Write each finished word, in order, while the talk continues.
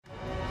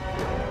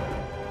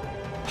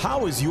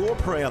How is your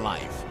prayer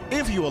life?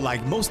 If you are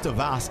like most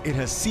of us, it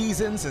has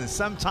seasons and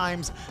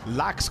sometimes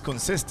lacks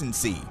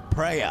consistency.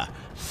 Prayer,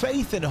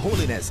 faith, and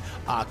holiness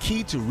are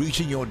key to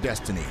reaching your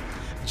destiny.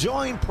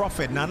 Join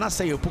Prophet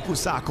Nanase Opoku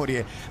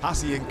Sarkodie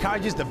as he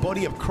encourages the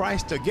body of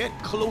Christ to get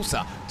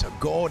closer to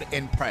God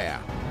in prayer.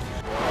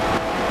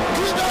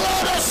 Give the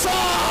Lord a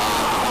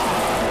song!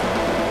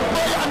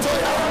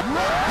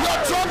 Your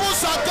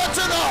troubles are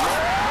getting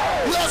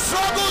off. Your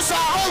struggles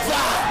are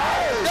over.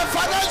 The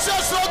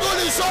financial struggle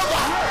is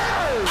over.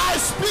 I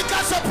speak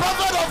as a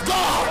prophet of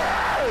God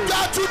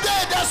that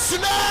today the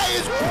snare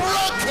is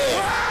broken.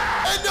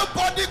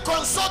 Anybody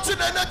consulting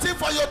anything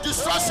for your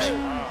destruction,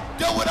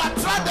 they would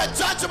attract the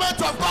judgment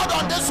of God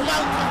on this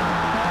mountain.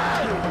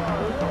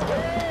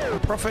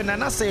 Prophet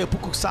Nanase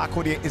Opoku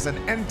Sarkodie is an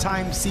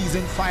end-time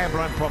seasoned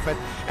firebrand prophet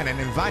and an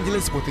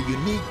evangelist with a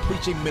unique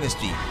preaching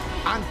ministry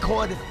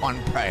anchored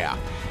on prayer.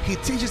 He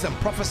teaches and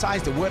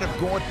prophesies the word of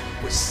God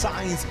with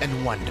signs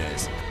and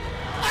wonders.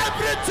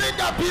 Everything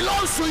that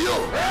belongs to you,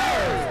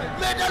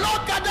 may the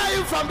Lord gather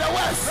you from the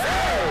west,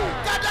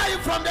 gather you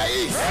from the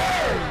east,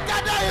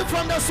 gather you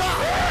from the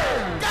south,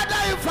 gather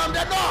you from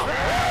the north.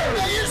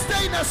 May you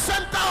stay in the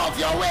center of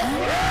your way.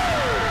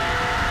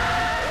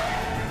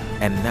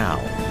 And now,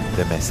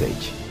 the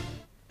message.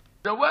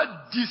 The word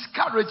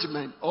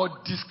discouragement or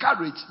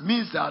discourage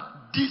means that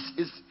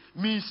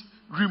means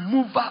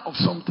remover of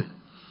something.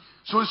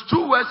 So it's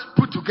two words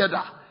put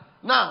together.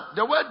 Now,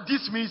 the word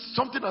this means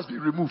something has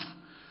been removed.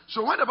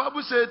 So when the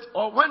Bible said,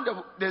 or when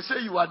they say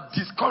you are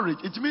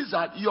discouraged, it means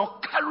that your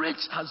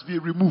courage has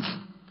been removed.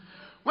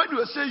 When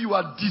you say you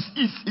are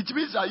diseased, it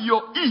means that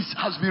your ease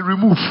has been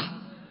removed.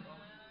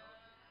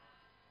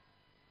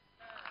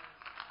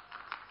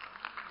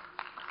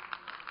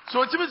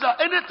 So it means that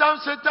anytime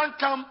Satan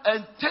comes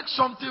and takes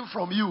something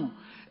from you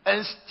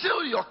and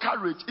steal your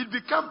courage, it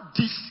becomes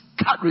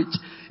discouraged.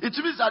 It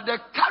means that the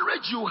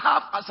courage you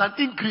have as an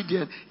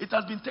ingredient, it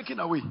has been taken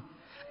away.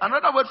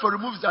 Another word for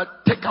remove is that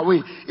take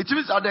away. It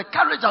means that the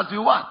courage has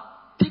been what?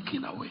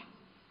 Taken away.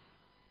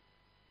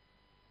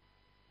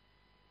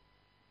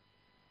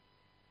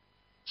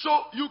 So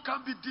you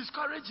can be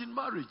discouraged in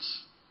marriage.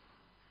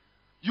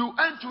 You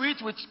enter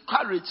it with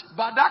courage,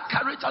 but that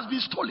courage has been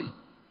stolen.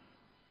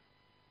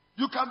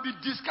 You can be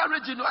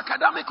discouraged in your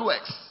academic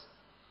works.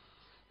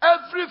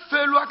 Every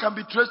failure can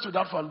be traced to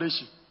that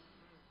foundation.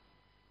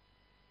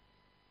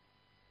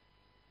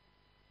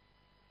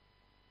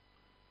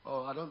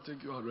 Oh, I don't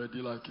think you are ready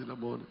like in the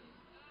morning.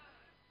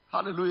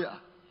 Hallelujah.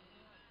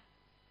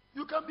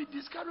 You can be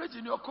discouraged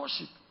in your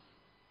courtship.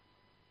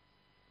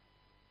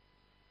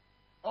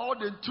 All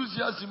the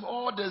enthusiasm,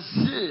 all the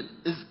zeal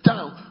is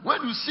down.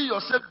 When you see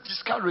yourself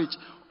discouraged,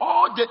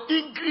 all the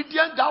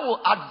ingredients that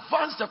will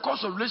advance the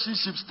course of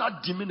relationship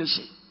start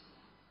diminishing.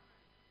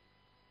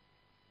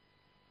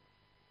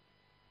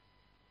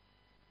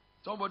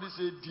 Somebody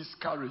say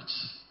discourage.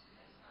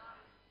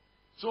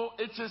 So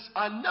it is,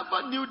 I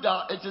never knew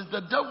that it is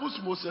the devil's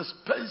most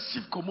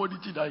expensive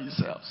commodity that he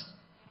sells.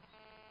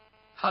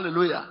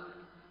 Hallelujah.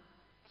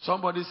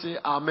 Somebody say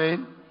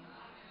amen.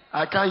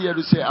 I can't hear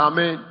you say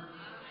amen.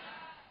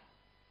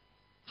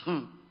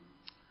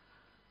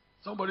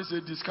 Somebody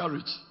say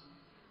discourage.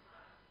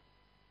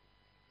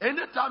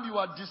 Anytime you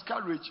are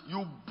discouraged,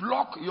 you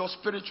block your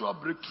spiritual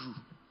breakthrough.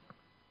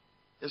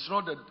 It's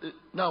not that.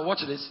 Now watch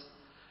this.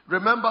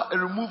 Remember a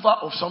remover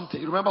of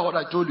something. Remember what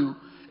I told you.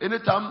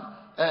 Anytime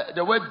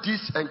the word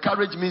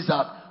discourage means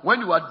that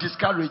when you are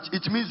discouraged,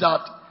 it means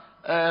that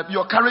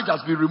your courage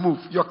has been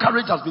removed. Your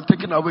courage has been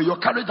taken away. Your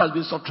courage has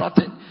been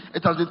subtracted.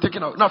 It has been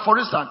taken away. Now, for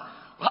instance,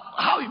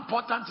 how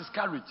important is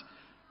courage?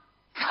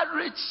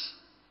 Courage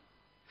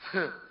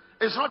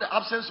is not the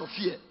absence of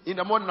fear. In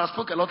the morning, I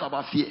spoke a lot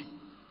about fear.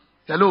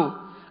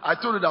 Hello? I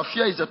told you that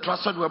fear is a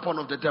trusted weapon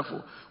of the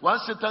devil.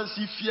 Once Satan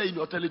sees fear in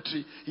your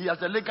territory, he has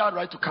the legal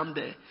right to come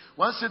there.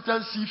 Once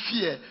Satan sees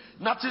fear,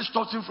 nothing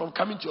stops him from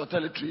coming to your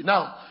territory.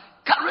 Now,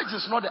 courage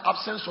is not the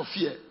absence of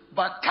fear,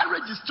 but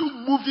courage is still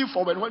moving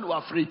forward when you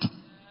are afraid.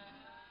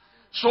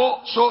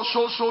 So,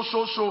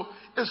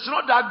 it's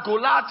not that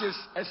Goliath is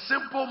a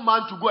simple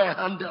man to go and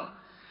handle.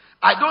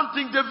 I don't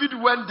think David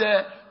went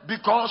there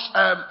because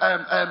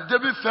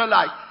David felt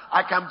like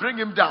I can bring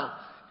him down.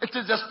 It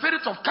is the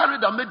spirit of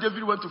courage that made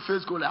David want to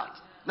face Goliath.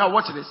 Now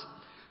watch this.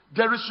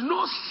 There is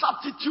no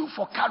substitute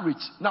for courage.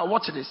 Now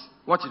watch this.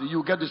 Watch it.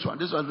 You get this one.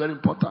 This one is very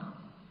important.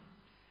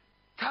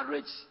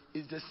 Courage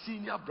is the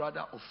senior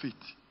brother of faith.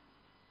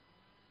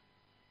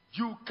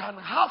 You can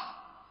have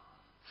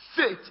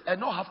faith and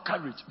not have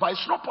courage, but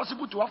it's not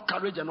possible to have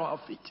courage and not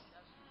have faith.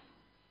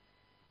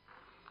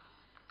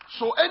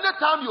 So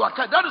anytime you are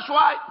courage, that is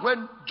why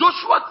when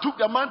Joshua took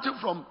the mountain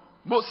from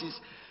Moses,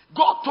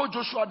 God told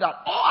Joshua that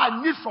all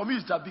I need from you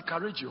is that be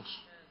courageous.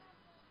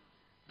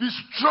 Be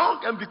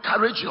strong and be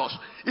courageous.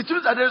 It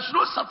means that there is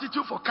no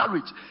substitute for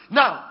courage.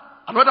 Now,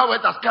 another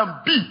word that can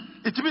be,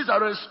 it means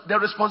that the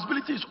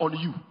responsibility is on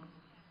you.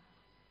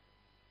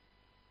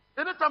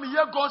 Anytime you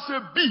hear God say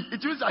be,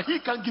 it means that He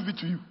can give it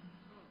to you.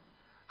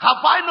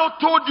 Have I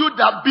not told you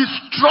that be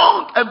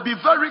strong and be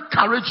very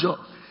courageous?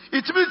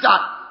 It means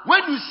that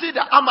when you see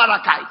the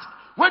Amalekite,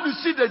 when you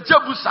see the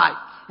Jebusite,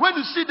 when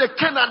you see the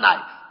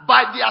Canaanite,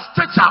 by their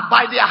stature,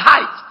 by their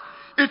height,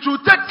 it will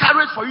take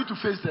courage for you to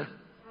face them.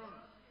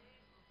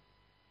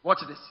 Watch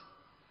this.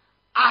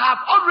 I have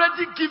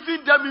already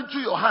given them into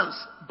your hands,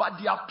 but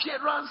the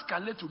appearance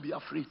can let you be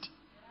afraid.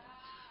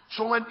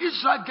 So when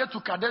Israel get to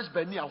Kadesh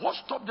Barnea, what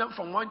stopped them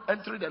from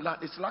entering the land?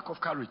 It's lack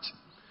of courage.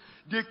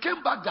 They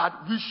came back that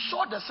we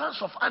saw the sons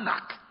of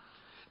Anak,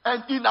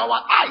 and in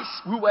our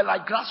eyes we were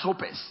like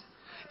grasshoppers.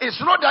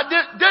 It's not that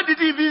they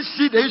didn't even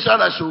see the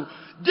Israelites, so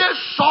they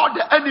saw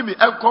the enemy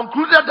and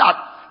concluded that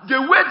the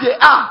way they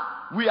are,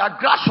 we are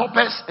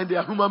grasshoppers and they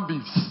are human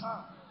beings.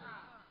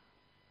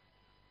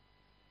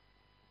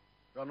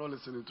 You are not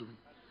listening to me.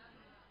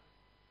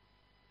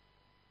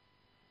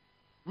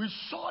 We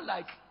saw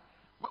like,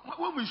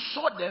 when we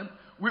saw them,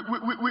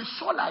 we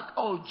saw like,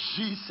 oh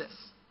Jesus.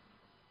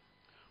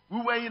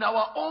 We were in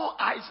our own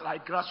eyes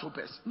like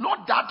grasshoppers.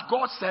 Not that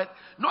God said,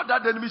 not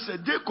that the enemy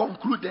said, they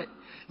concluded.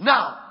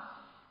 Now,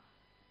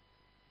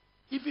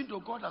 even though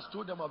God has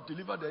told them, I've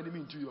delivered the enemy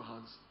into your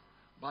hands,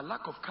 but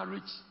lack of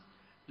courage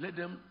led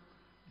them,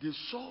 they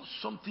saw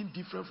something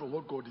different from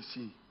what God is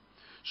seeing.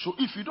 So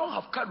if you don't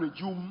have courage,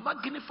 you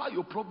magnify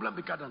your problem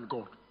bigger than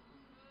God.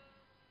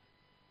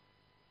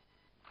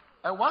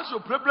 And once your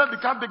problem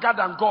becomes bigger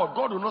than God,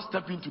 God will not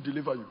step in to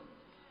deliver you.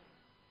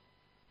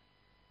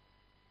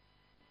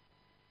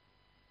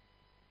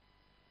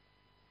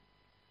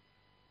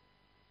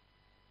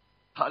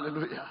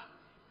 Hallelujah.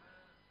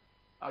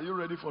 Are you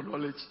ready for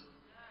knowledge?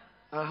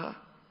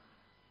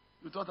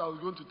 You thought I was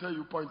going to tell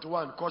you point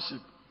 1, courtship.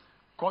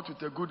 Caught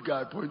with a good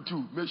guy. Point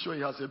 2, make sure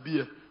he has a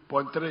beer.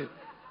 Point 3,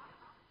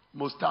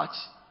 mustache.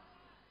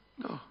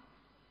 No.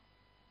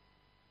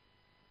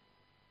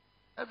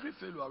 Every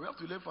failure, we have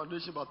to lay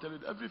foundation by telling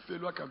you, every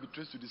failure can be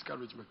traced to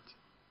discouragement.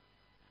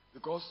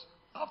 Because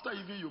after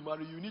even you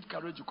marry, you need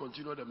courage to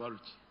continue the marriage.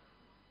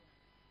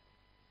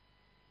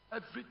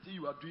 Everything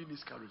you are doing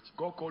is courage.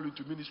 God called you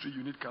to ministry,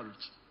 you need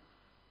courage.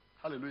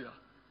 Hallelujah.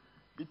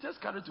 It takes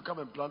courage to come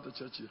and plant a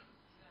church here.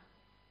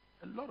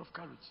 A lot of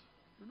courage.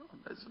 You know,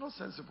 it's not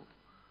sensible.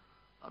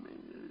 I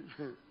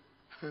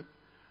mean,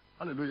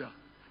 hallelujah.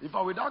 If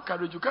without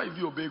courage, you can't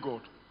even obey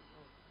God.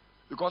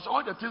 Because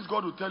all the things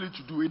God will tell you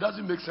to do, it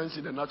doesn't make sense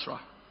in the natural.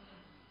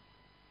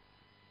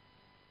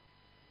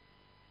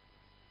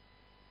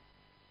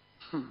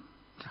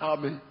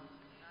 Amen.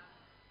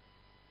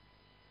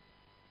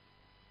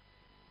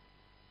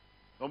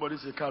 Somebody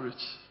say courage.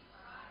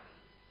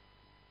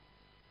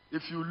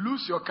 If you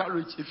lose your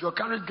courage, if your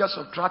courage gets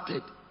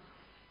subtracted,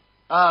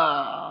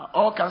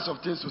 all kinds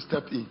of things will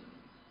step in.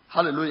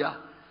 Hallelujah.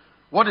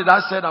 What did I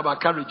say about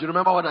courage? You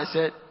remember what I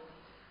said?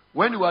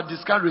 When you are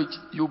discouraged,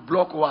 you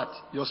block what?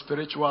 Your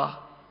spiritual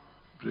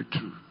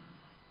breakthrough.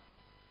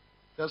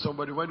 Tell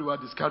somebody, when you are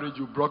discouraged,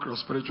 you block your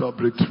spiritual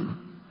breakthrough.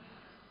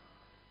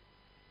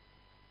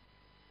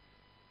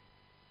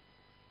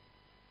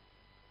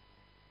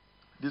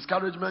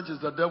 Discouragement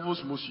is the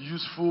devil's most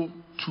useful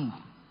tool.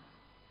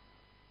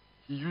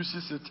 He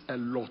uses it a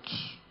lot.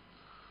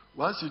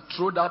 Once you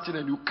throw that in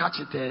and you catch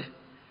it there,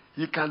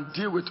 he can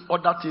deal with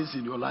other things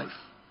in your life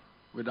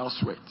without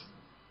sweat.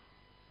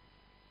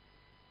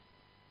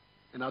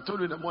 And I told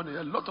you in the morning,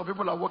 a lot of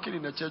people are working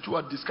in the church who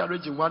are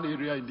discouraged in one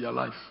area in their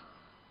life.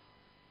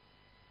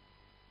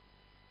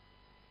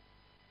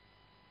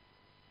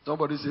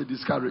 Somebody say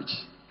discourage.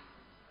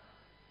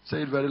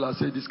 Say it very loud.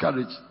 Say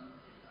discourage.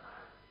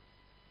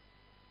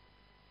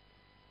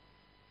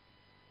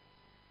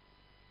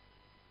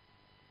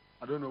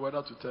 I don't know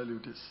whether to tell you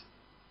this.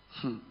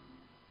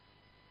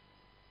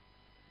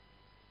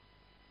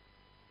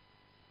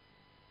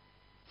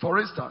 For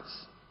instance,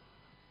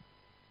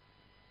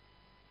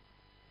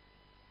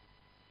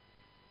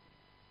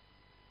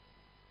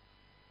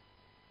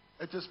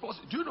 it is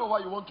possible. Do you know why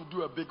you want to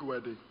do a big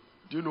wedding?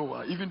 Do you know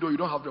why? Even though you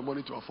don't have the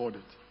money to afford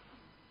it.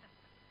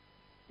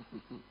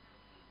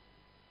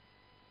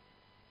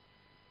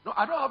 No,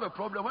 I don't have a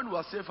problem when you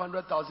are saved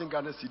 100,000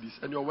 Ghana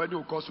cedis and your wedding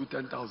will cost you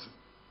 10,000.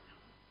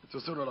 It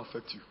will still not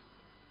affect you.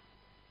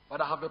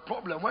 But I have a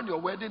problem when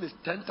your wedding is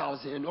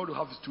 10,000 and all you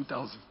have is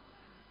 2,000.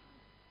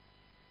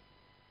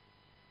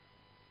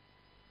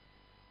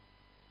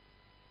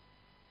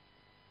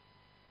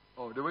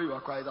 Oh, the way you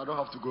are quiet, I don't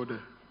have to go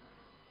there.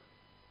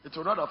 It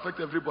will not affect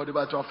everybody,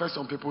 but it will affect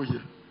some people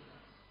here.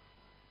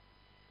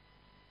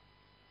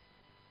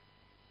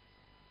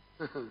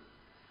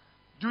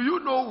 Do you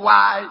know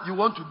why you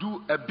want to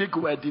do a big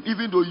wedding,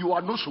 even though you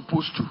are not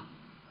supposed to?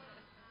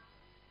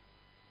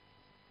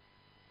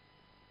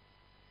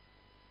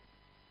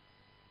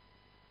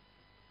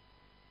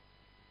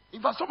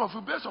 In fact, some of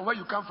you, based on where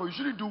you come from, you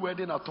shouldn't do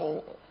wedding at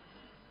all.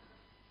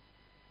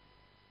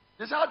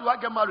 They say, how do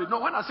I get married? No,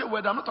 when I say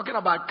wedding, I'm not talking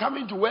about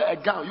coming to wear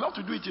a gown. You have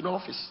to do it in the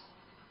office.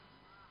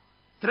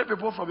 3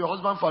 people from your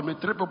husband's family,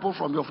 3 people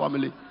from your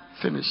family.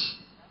 Finish.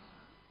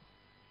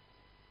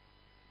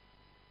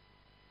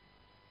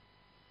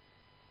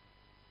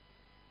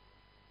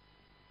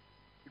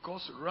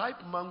 Because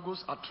ripe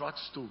mangoes attract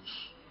stones.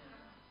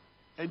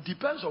 And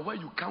depends on where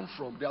you come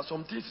from. There are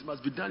some things that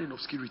must be done in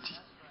obscurity.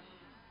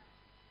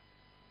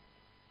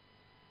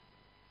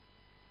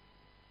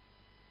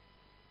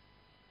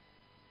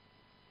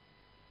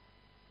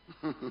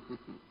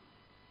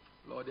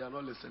 Lord, they are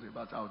not listening,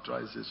 but I'll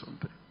try to say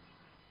something.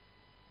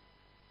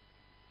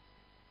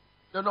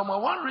 The number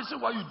one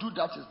reason why you do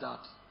that is that,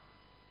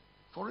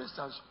 for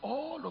instance,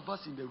 all of us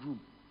in the room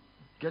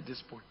get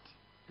this point.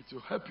 It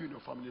will help you in your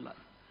family life.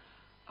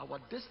 Our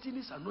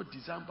destinies are not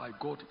designed by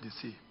God the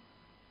same.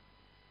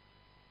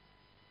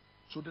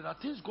 So there are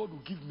things God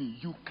will give me.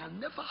 You can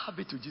never have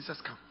it till Jesus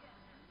comes.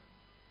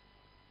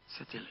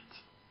 Settle it.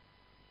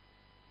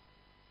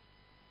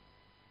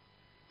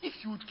 If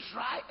you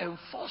try and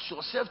force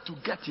yourself to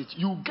get it,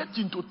 you get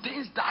into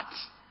things that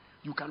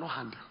you cannot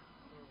handle.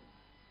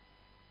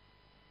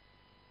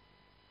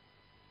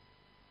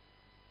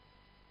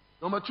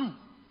 Number two,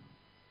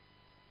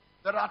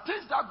 there are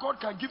things that God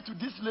can give to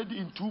this lady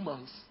in 2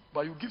 months,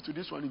 but you give to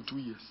this one in 2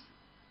 years.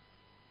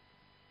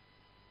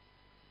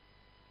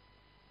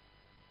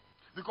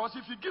 Because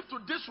if you give to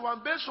this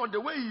one based on the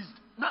way he's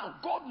now,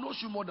 God knows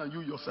you more than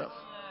you yourself.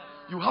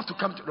 You have to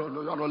come to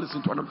no, you're not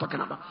listening to what I'm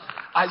talking about.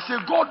 I say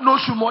God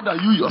knows you more than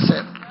you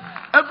yourself.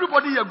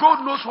 Everybody here,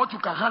 God knows what you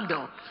can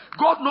handle.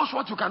 God knows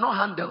what you cannot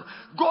handle.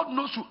 God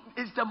knows you.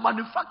 It's the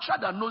manufacturer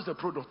that knows the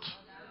product.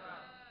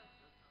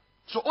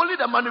 So only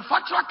the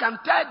manufacturer can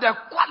tell the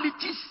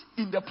qualities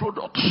in the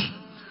product.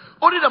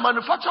 Only the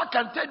manufacturer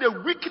can tell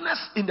the weakness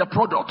in the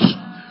product.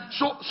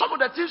 So some of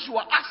the things you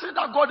are asking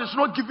that God is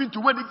not giving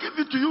to, when He gives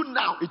it to you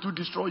now, it will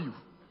destroy you.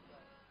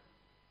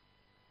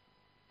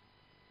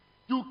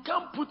 You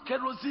can't put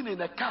kerosene in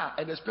a car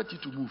and expect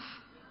it to move.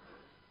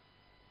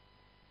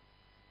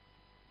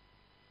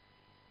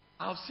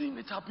 I've seen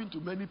it happen to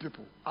many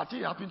people. I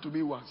think it happened to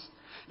me once.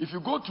 If you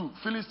go to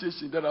filling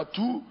station, there are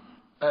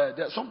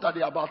sometimes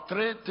there are about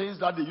 3 things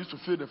that they use to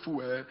fill the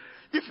fuel.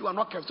 If you are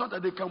not careful,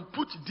 sometimes they can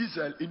put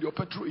diesel in your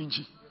petrol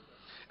engine.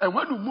 And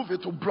when you move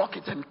it, will block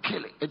it and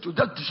kill it. It will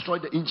just destroy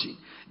the engine.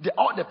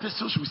 All the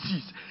pistons will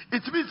cease.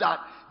 It means that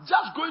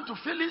just going to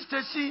filling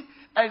station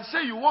and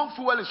say you want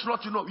fuel is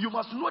not enough. You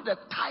must know the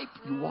type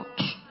you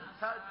want.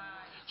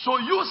 So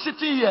you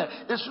sitting here,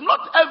 it's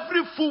not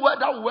every fuel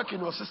that will work in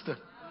your system.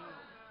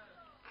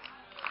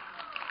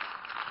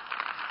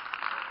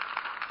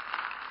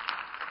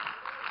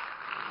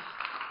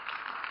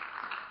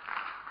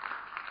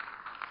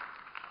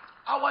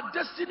 Our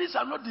destinies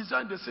are not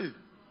designed the same.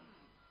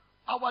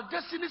 Our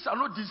destinies are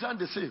not designed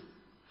the same.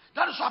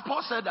 That is why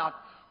Paul said that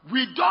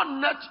we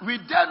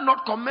dare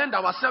not commend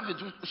ourselves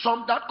to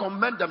some that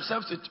commend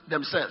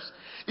themselves.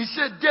 He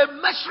said they're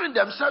measuring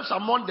themselves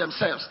among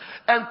themselves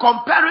and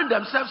comparing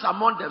themselves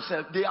among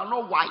themselves. They are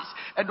not wise.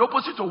 And the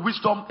opposite of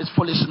wisdom is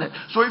foolishness.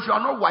 So if you are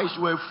not wise,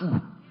 you are a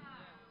fool.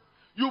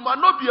 You might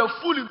not be a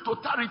fool in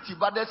totality,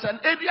 but there's an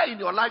area in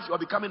your life you are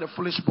becoming a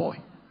foolish boy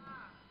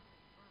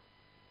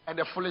and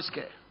a foolish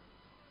girl.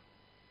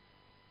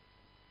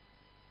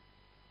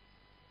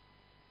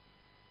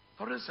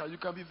 For instance, you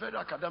can be very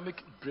academic,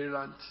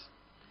 brilliant,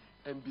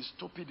 and be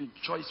stupid in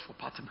choice for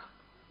partner.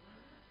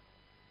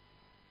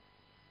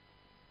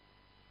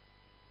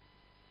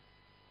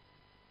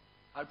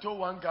 I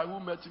told one guy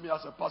who met me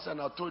as a pastor, and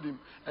I told him,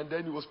 and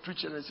then he was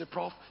preaching, and he said,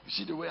 "Prof, you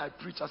see the way I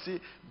preach?" I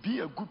say, "Be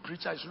a good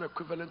preacher is not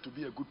equivalent to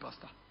be a good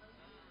pastor."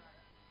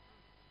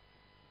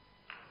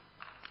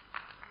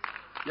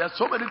 There are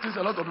so many things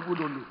a lot of people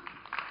don't know.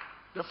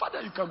 The fact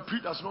that you can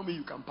preach does not mean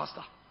you can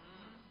pastor.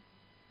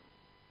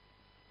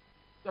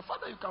 The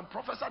fact that you can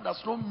prophesy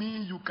does not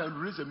mean you can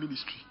raise a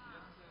ministry.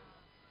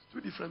 It's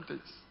 2 different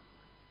things.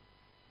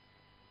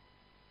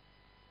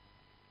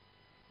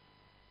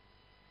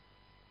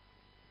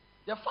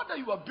 The fact that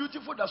you are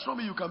beautiful does not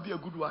mean you can be a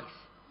good wife.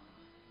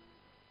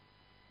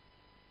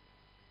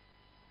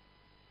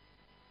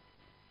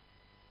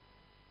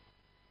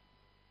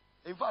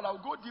 In fact, I'll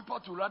go deeper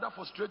to rather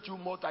frustrate you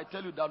more. I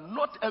tell you that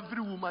not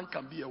every woman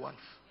can be a wife.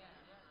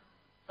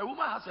 A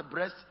woman has a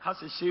breast,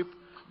 has a shape,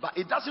 but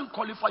it doesn't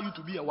qualify you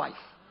to be a wife.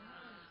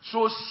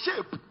 So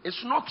shape is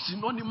not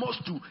synonymous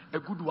to a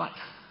good wife.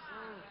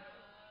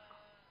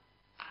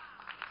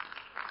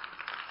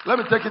 Let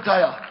me take it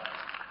higher.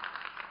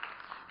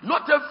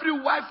 Not every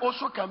wife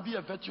also can be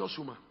a virtuous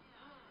woman.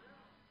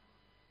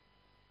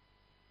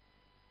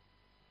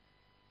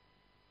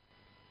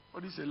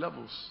 What is the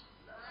levels?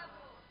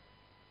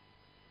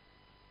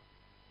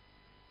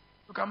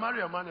 You can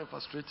marry a man and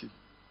frustrate him.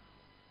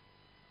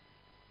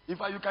 In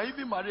fact, you can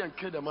even marry and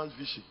kill the man's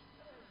vision.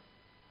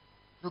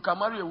 You can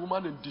marry a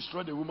woman and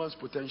destroy the woman's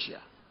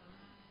potential.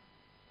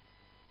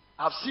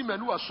 I've seen men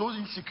who are so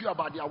insecure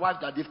about their wife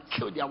that they've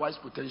killed their wife's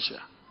potential.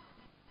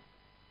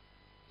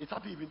 It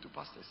happens even to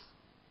pastors.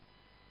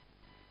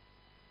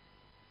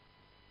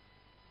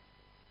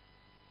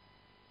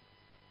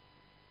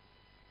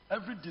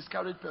 Every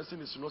discouraged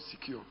person is not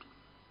secured.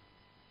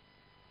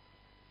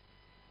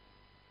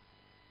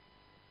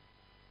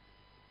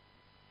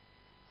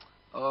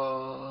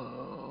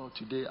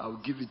 Today I'll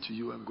give it to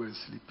you and go and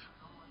sleep.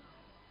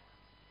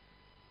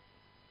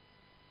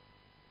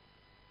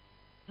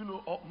 You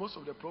know, most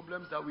of the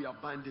problems that we are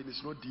binding is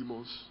not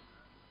demons.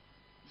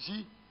 You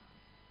see,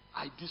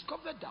 I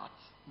discovered that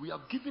we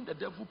have given the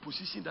devil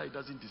position that he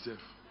doesn't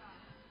deserve.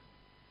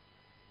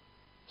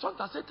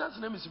 Sometimes Satan's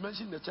name is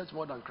mentioned in the church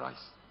more than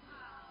Christ.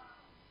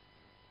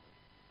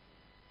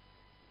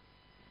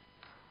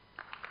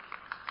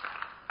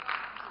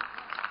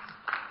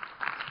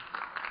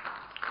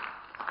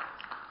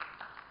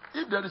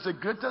 if there is a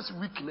greatest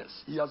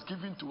weakness he has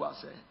given to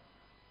us,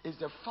 is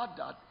the fact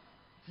that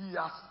he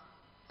has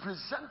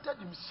presented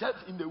himself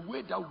in a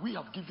way that we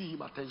have given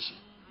him attention.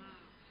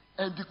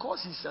 And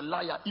because he's a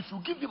liar, if you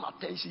give him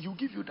attention, he'll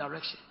give you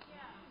direction.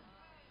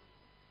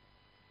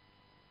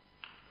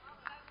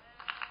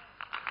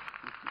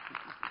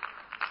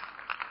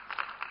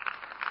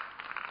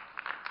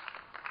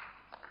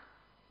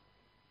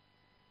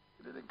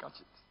 You didn't catch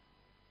it.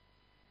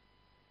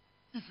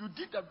 If you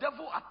give the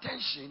devil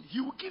attention,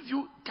 he will give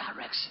you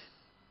direction.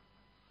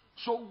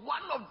 So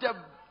one of the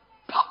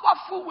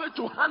powerful way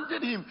to handle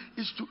him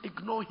is to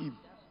ignore him.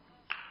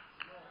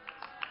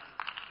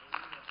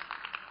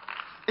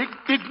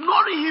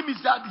 Ignoring him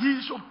is that he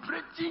is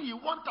operating, he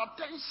wants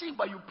attention,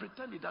 but you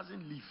pretend he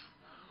doesn't live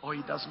or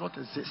he does not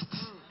exist.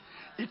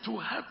 It will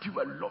help you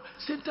a lot.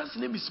 Satan's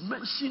name is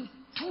mentioned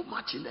too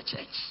much in the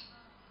church.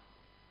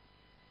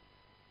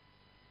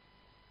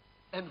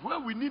 And where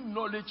we need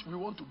knowledge, we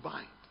want to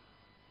bind.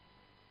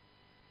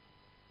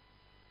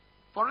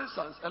 For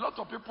instance, a lot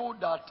of people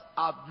that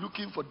are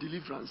looking for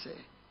deliverance,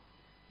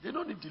 they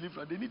don't need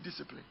deliverance, they need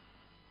discipline.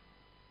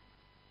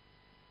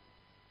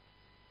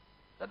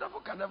 The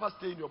devil can never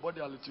stay in your body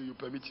until you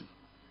permit him.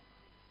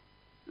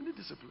 You need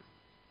discipline.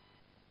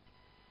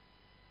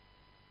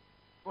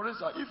 For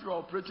instance, if you are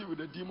operating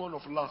with a demon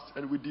of lust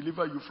and we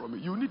deliver you from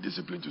it, you need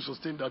discipline to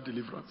sustain that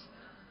deliverance.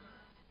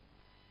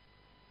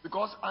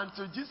 Because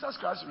until Jesus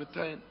Christ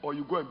returns or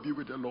you go and be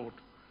with the Lord,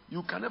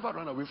 you can never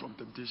run away from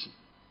temptation.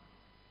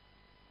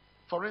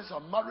 For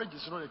instance, marriage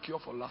is not a cure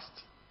for lust.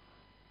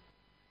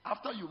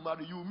 After you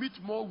marry, you meet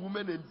more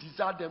women and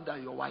desire them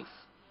than your wife.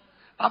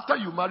 After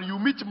you marry, you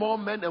meet more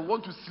men and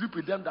want to sleep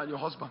with them than your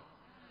husband.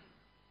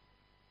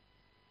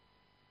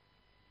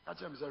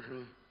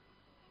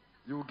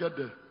 You will get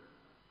there.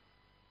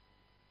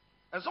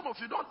 And some of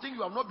you don't think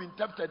you have not been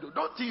tempted.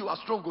 Don't think you are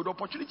strong. The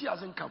opportunity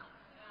hasn't come.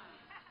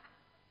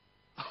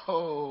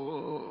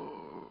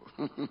 Oh.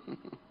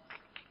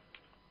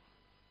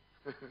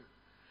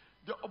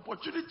 The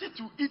opportunity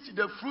to eat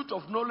the fruit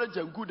of knowledge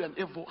and good and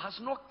evil has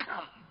not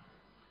come.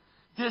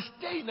 They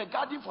stay in the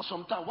garden for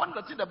some time. One of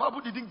the things the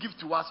Bible didn't give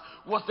to us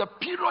was the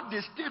period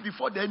they stayed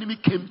before the enemy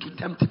came to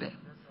tempt them.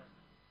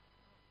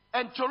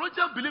 And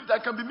theologians believe there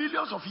can be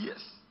millions of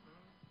years.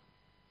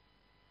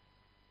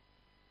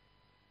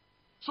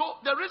 So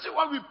the reason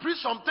why we preach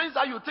some things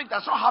that you think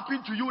that's not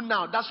happening to you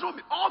now, that's not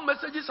all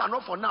messages are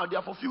not for now, they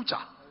are for future.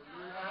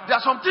 There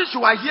are some things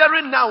you are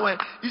hearing now.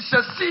 It's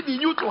a seed in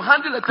you to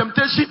handle a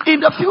temptation in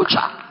the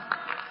future.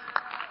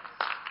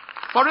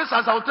 For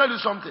instance, I'll tell you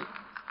something.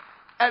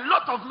 A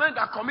lot of men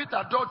that commit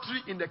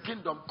adultery in the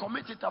kingdom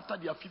commit it after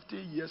they are 50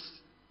 years.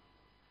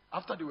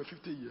 After they were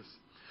 50 years.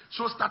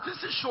 So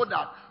statistics show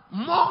that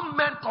more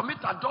men commit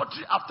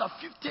adultery after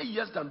 50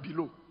 years than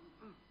below.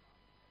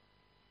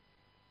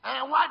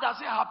 And why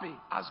does it happen?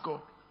 Ask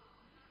God.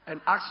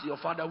 And ask your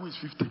father who is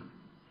 50.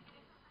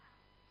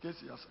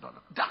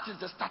 That is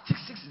the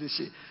statistics they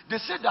say. They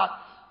say that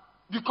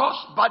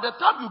because by the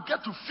time you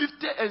get to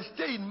 50 and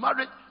stay in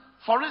marriage,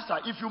 for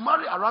instance, if you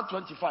marry around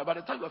 25, by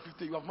the time you are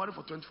 50, you have married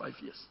for 25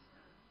 years.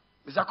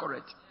 Is that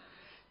correct?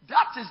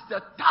 That is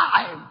the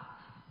time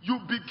you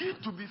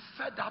begin to be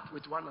fed up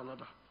with one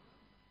another.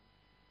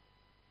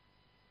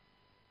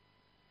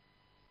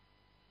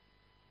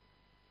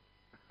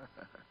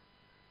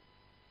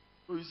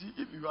 So you see,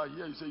 if you are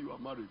here, you say you are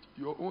married,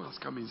 your own has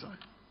come inside.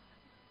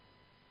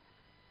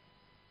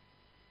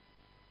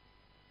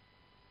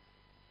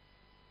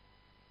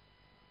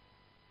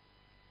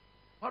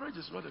 Marriage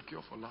is not a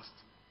cure for lust.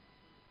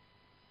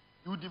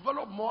 You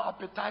develop more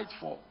appetite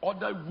for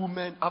other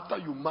women after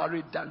you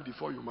married than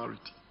before you married.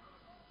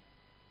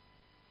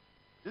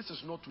 This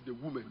is not to the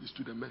woman, it's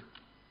to the men.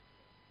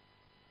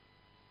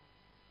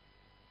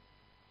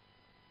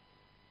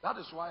 That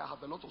is why I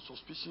have a lot of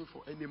suspicion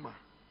for any man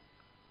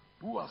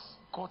who has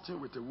courting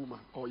with a woman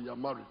or you are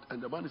married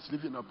and the man is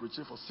living in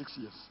Abuja for 6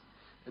 years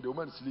and the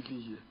woman is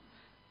living here.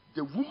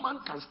 The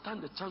woman can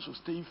stand the chance of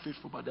staying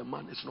faithful, but the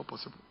man is not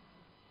possible.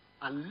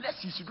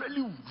 Unless he's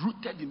really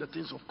rooted in the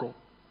things of God.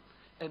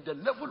 And the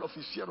level of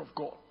his fear of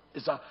God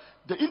is that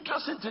the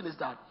interesting thing is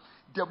that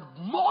the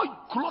more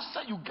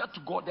closer you get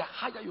to God, the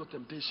higher your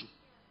temptation.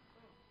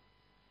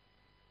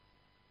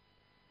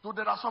 So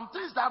there are some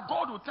things that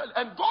God will tell,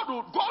 and God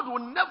will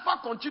never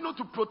continue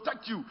to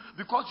protect you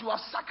because you have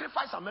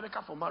sacrificed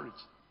America for marriage.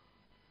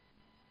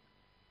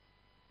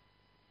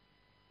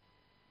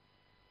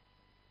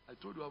 I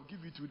told you I'll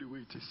give it to you the way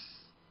it is.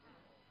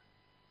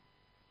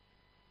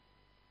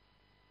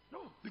 No,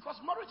 because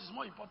marriage is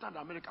more important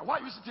than America. Why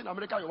are you sitting in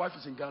America? Your wife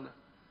is in Ghana.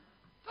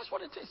 That's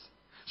what it is.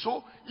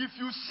 So if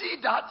you see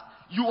that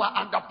you are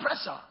under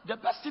pressure, the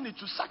best thing is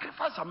to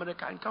sacrifice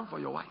America and come for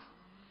your wife.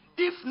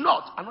 If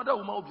not, another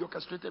woman will be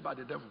orchestrated by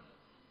the devil.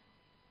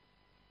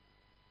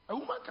 A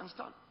woman can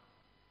stand.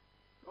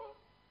 No.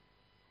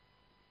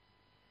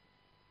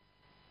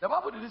 The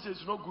Bible didn't say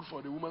it's not good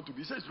for the woman to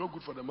be. It says it's not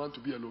good for the man to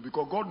be alone,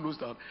 because God knows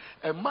that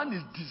a man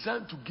is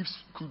designed to give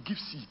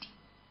seed.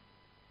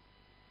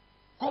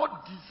 God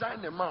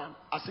designed a man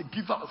as a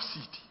giver of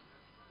seed.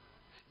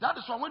 That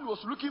is why when he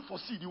was looking for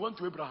seed, he went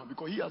to Abraham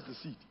because he has the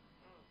seed.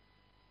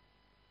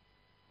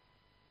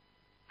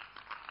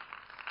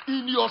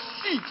 In your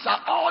seeds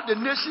are all the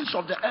nations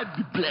of the earth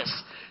be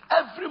blessed.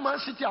 Every man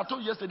city, I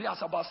told you yesterday,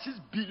 has about 6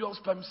 billion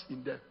sperms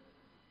in there,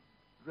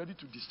 ready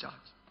to discharge.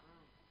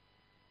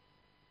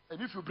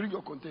 And if you bring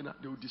your container,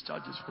 they will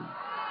discharge this for you.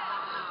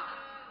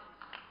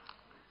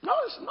 No,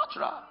 it's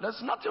natural.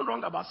 There's nothing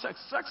wrong about sex.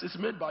 Sex is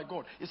made by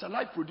God. It's a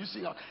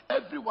life-producing act.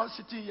 Everyone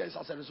sitting here is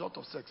as a result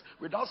of sex.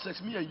 Without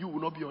sex, me and you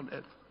will not be on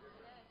earth.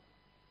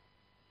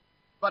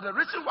 But the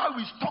reason why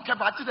we talk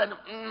about it and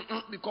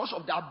because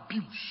of the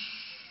abuse.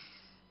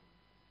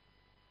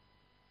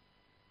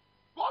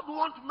 God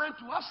wants men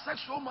to have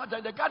sex so much that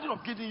in the Garden of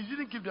Eden, He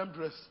didn't give them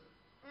dress.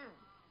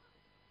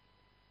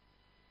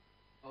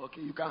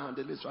 Okay, you can't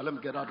handle this one. Let me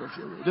get out of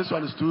here. This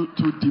one is too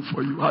deep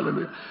for you.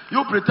 Hallelujah.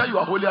 You pretend you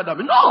are holier than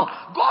me. No,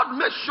 God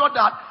makes sure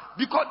that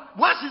because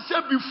once He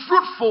said be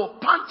fruitful,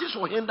 panties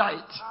will hinder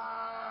it.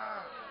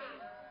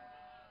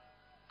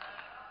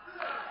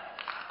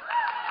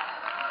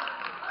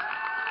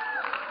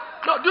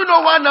 No, do you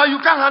know why now you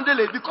can't handle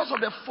it? Because of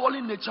the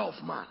fallen nature of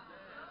man.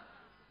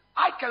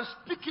 I can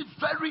speak it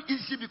very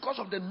easy because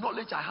of the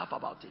knowledge I have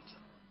about it.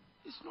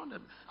 It's not.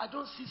 I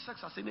don't see sex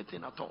as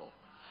anything at all.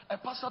 A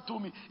pastor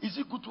told me, is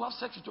it good to have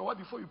sex with your wife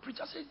before you preach?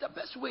 I said, it's the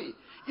best way.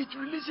 It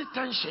releases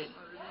tension.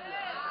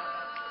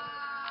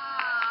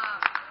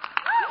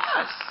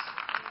 Yes.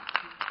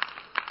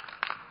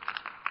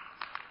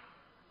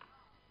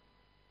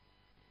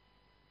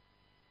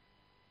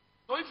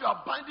 So if you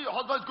are binding your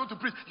husband is going to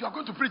preach, you are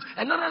going to preach.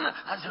 And no.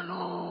 I said,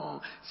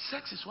 no.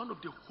 Sex is one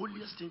of the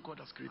holiest things God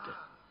has created.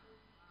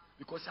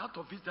 Because out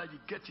of it that you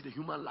get in the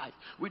human life.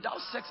 Without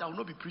sex, I will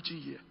not be preaching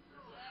here.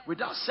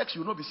 Without sex,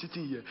 you will not be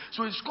sitting here.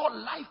 So it's called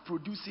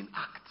life-producing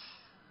act.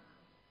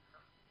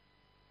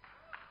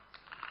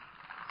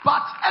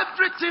 But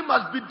everything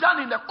must be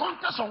done in the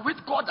context of which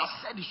God has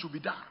said it should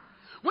be done.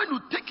 When you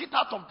take it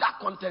out of that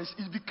context,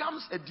 it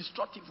becomes a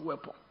destructive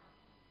weapon.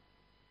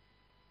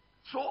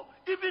 So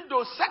even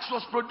though sex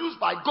was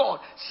produced by God,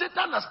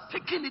 Satan has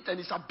taken it and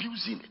is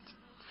abusing it.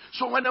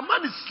 So when a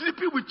man is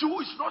sleeping with you who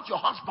is not your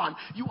husband,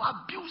 you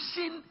are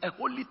abusing a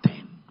holy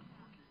thing.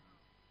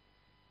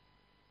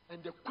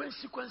 And the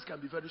consequence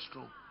can be very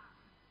strong.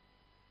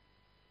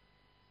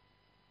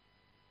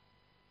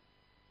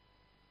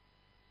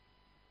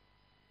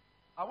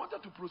 I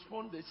wanted to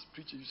postpone this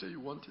preaching. You say you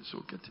want it, so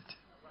get it.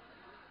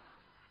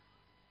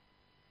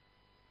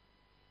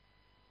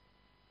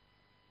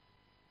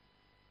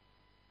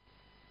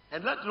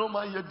 And let no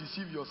man here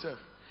deceive yourself.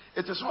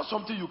 It is not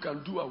something you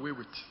can do away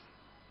with.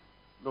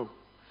 No.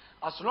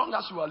 As long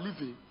as you are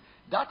living,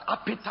 that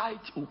appetite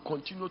will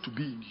continue to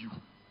be in you.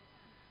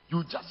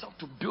 You just have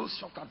to build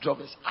self-control.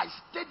 I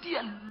study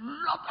a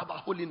lot about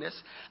holiness.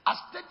 I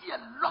study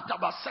a lot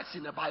about sex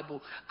in the Bible.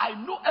 I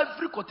know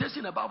every quotation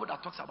in the Bible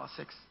that talks about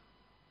sex.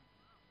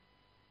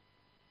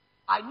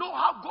 I know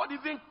how God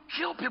even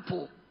killed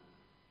people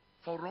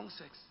for wrong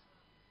sex.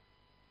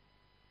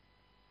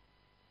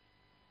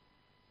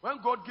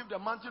 When God gave the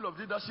mantle of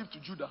leadership to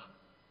Judah,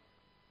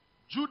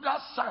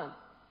 Judah's son,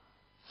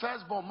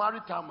 firstborn,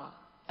 married Tamar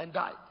and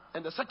died.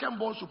 And the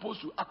secondborn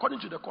supposed to, according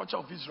to the culture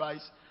of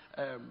Israel's,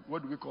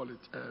 what do we call it?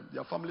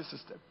 Their family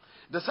system.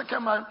 The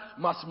second man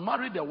must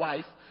marry the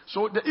wife.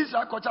 So the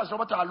Israel culture is not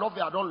matter I love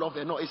her, I don't love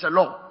her. No, it's a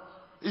law.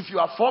 If you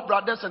have 4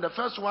 brothers and the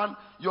first one,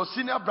 your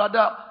senior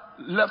brother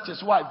left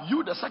his wife,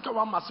 you, the second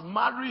one, must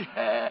marry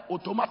her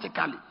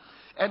automatically.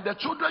 And the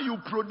children you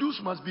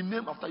produce must be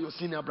named after your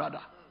senior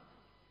brother.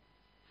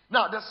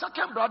 Now, the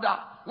second brother,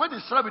 when he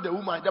slept with the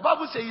woman, the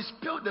Bible says he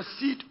spilled the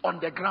seed on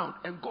the ground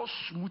and God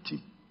smote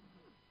him.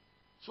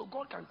 So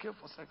God can kill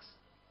for sex.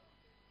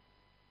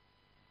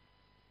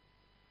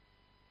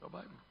 The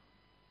Bible.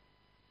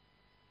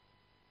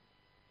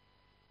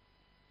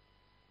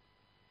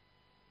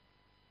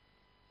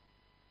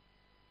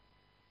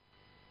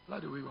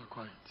 Like the way you are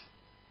quiet.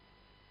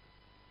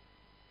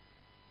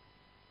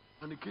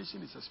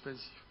 Fornication is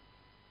expensive.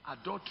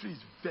 Adultery is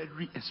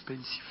very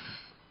expensive.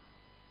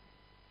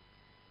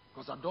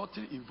 Because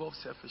adultery involves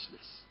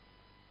selfishness.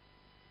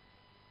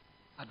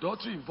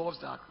 Adultery involves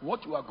that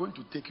what you are going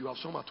to take, you have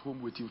some at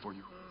home waiting for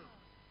you.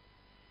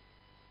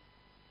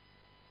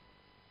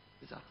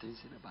 These are things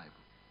in the Bible.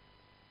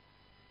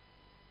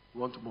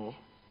 You want more?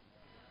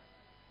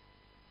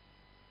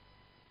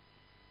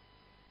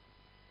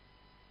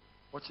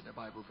 Watch the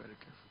Bible very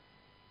carefully.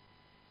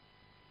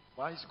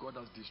 Why is God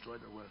has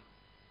destroyed the world?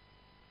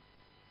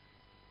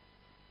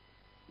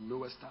 In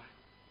Noah's time.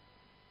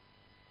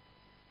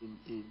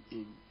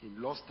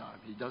 In Lot's time,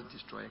 he does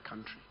destroy a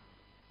country.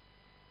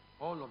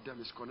 All of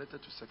them is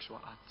connected to sexual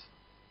act.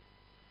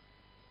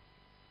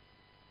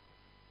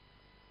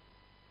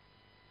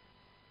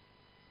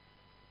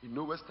 In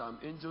Noah's time,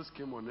 angels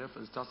came on earth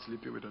and started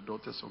sleeping with the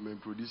daughters of men,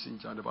 producing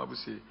child. The Bible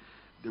says,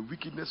 the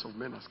wickedness of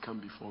men has come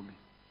before me.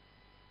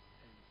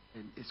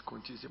 And it's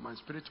continuous. My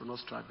spirit will not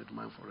strive with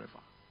mine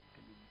forever.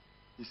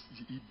 He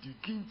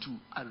begin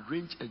to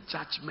arrange a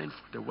judgment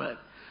for the world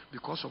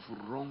because of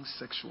wrong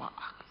sexual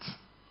act.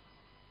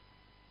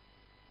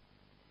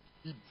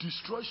 He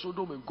destroyed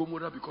Sodom and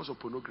Gomorrah because of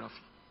pornography.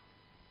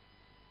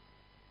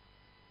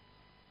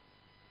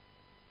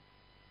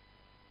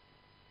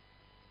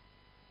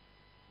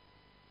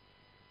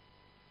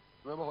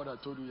 Remember what I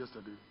told you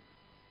yesterday?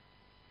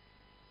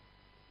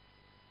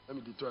 Let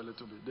me detour a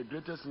little bit. The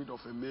greatest need of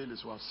a male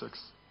is to have sex.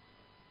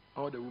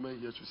 All the women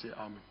here should say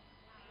amen.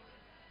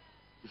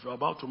 If you're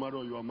about to marry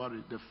or you are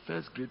married, the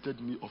first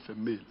greatest need of a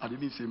male, I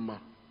didn't say man.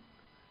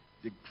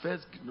 The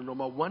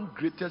number one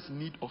greatest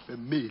need of a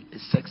male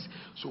is sex.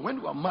 So when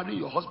you are marrying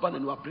your husband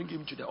and you are bringing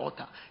him to the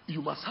altar,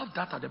 you must have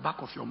that at the back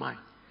of your mind.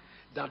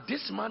 That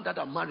this man that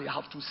I marry, I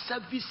have to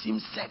service him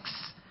sex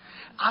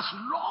as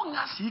long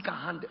as he can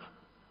handle.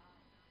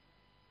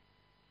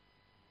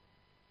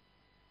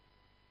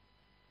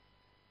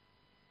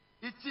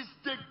 It is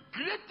the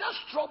greatest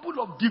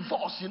trouble of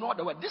divorce. In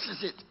other words, this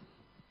is it.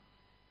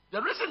 The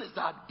reason is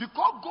that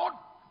because God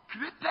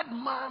created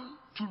man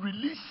to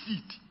release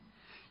seed,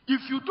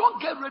 if you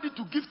don't get ready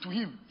to give to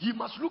him, he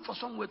must look for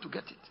somewhere to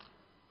get it.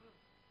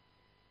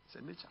 It's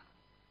a nature.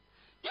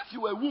 If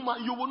you are a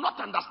woman, you will not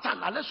understand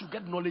unless you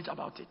get knowledge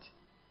about it.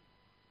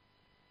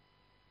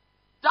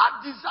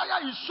 That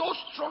desire is so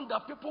strong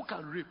that people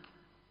can rape.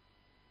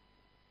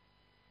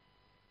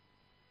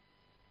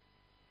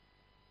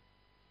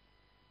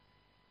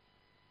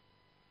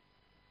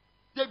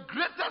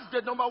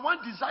 The number one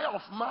desire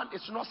of man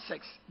is not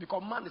sex,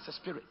 because man is a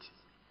spirit.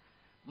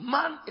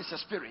 Man is a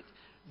spirit.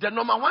 The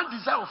number one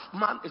desire of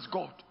man is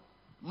God.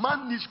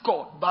 Man needs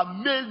God, but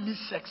male needs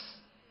sex.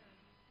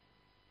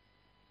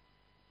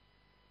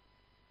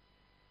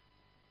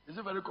 Is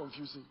it very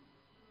confusing?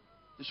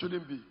 It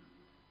shouldn't be.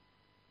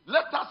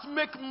 Let us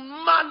make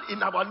man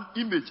in our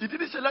image. It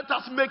didn't say let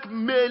us make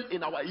male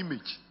in our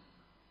image.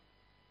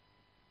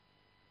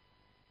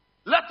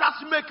 Let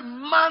us make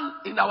man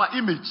in our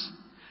image.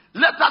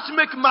 Let us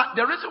make man.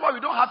 The reason why we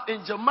don't have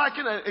angel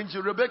Michael and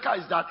angel Rebecca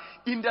is that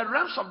in the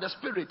realms of the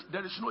spirit,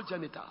 there is no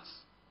genitals.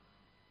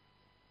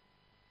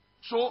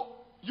 So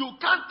you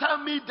can't tell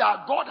me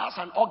that God has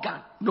an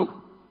organ.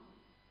 No.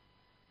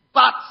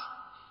 But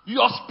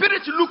your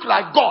spirit look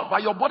like God,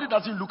 but your body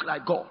doesn't look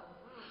like God.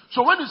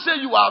 So when you say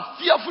you are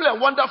fearful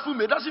and wonderful,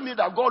 it doesn't mean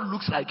that God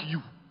looks like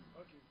you.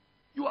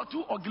 You are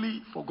too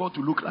ugly for God to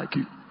look like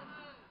you.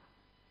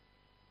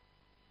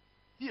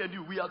 He and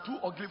you, we are too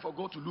ugly for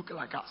God to look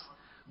like us.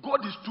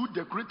 God is too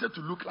decorated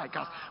to look like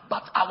us,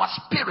 but our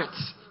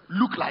spirits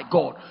look like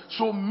God.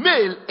 So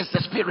male is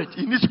a spirit,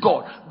 he needs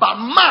God, but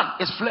man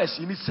is flesh,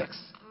 he needs sex.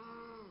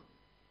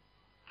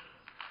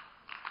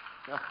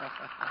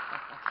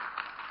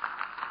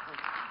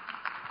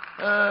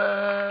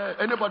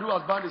 Anybody who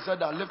has bound his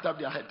head and lift up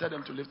their head, tell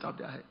them to lift up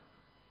their head.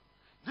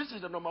 This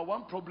is the number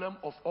one problem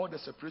of all the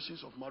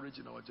separations of marriage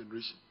in our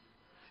generation.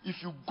 If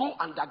you go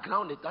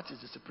underground, that is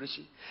the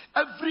separation.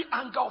 Every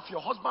anger of your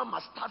husband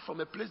must start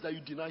from a place that you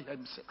deny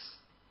him sex.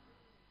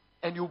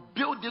 And you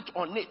build it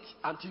on it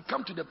until you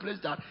come to the place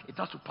that it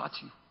has to part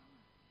you.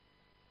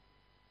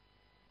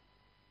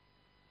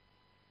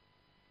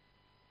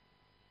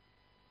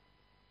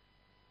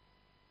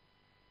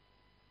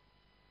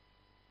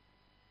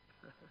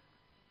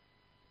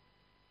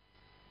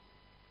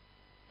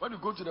 When you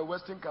go to the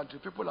Western country,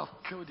 people have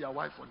killed their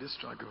wife for these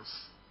struggles.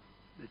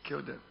 They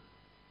killed them.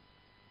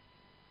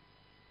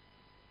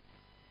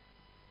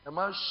 A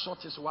man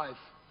shot his wife.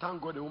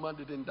 Thank God the woman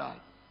didn't die.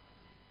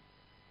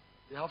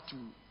 They have to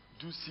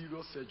do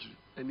serious surgery.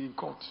 And in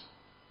court,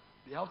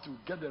 they have to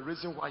get the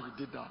reason why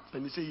he did that.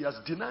 And he said, he has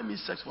denied me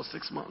sex for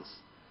 6 months.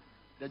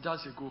 The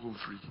judge said, go home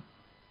free.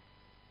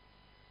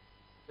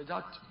 The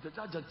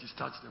judge just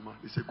discharged the man.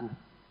 He said, go.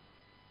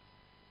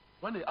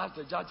 When they asked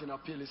the judge in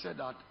appeal, he said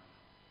that,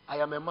 I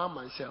am a man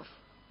myself,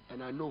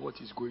 and I know what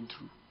he's going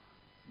through.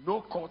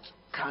 No court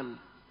can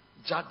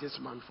judge this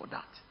man for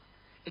that.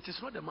 It is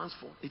not the man's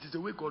fault. It is the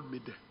way God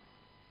made them.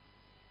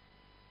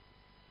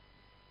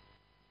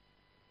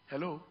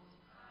 Hello?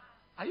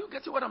 Are you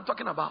getting what I'm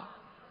talking about?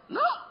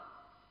 No.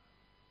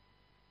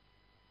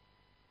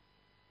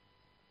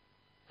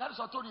 That is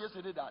what I told you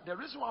yesterday, that the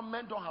reason why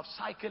men don't have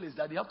cycle is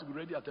that they have to be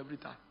ready at every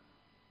time.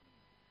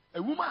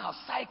 A woman has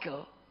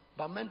cycle,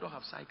 but men don't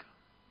have cycle.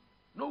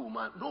 No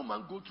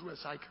man go through a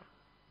cycle.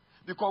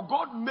 Because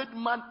God made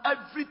man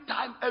every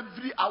time,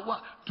 every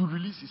hour to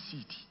release his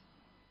seed.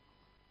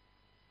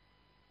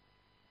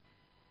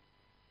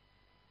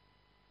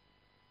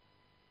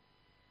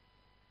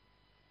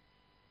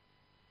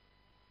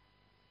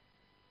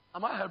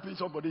 Am I helping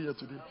somebody here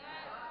today?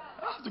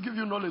 I have to give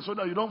you knowledge so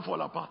that you don't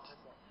fall apart.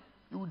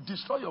 You will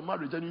destroy your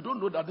marriage and you don't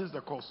know that this is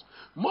the cause.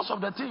 Most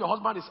of the time your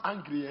husband is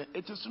angry,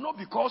 it is not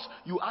because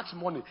you ask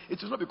money.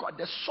 It is not because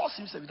the source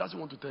himself doesn't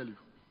want to tell you.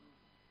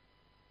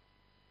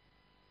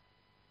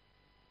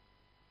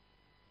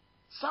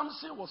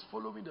 Samson was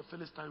following the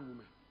Philistine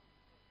woman.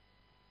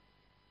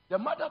 The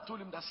mother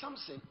told him that,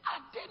 Samson,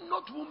 are there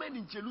not women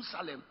in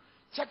Jerusalem?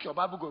 Check your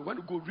Bible. When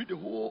you go read the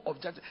whole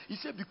of Judges, he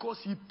said, because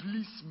he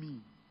pleased me.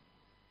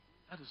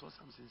 That is what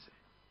Samson said.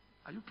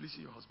 Are you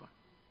pleasing your husband?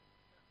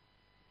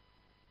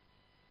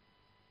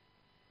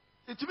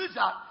 It means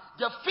that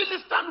the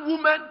Philistine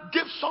women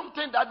gave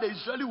something that the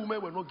Israeli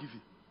women were not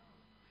giving.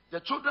 The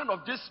children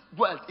of this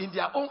world, in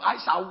their own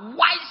eyes, are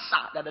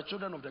wiser than the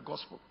children of the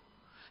gospel.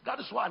 That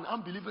is why an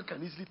unbeliever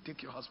can easily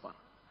take your husband.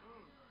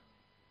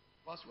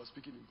 Whilst we are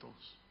speaking in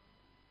tongues.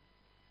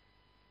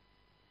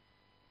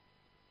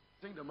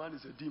 Think the man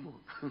is a demon.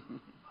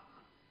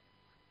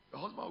 The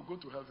husband will go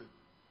to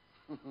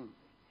heaven.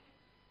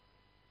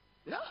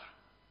 Yeah.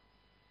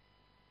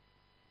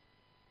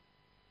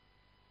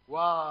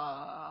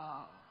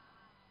 Wow.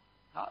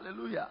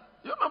 Hallelujah.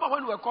 You remember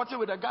when we were courting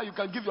with a guy, you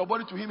can give your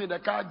body to him in the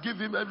car, give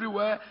him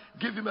everywhere.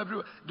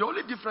 The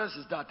only difference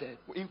is that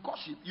in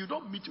courtship, you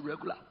don't meet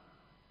regular.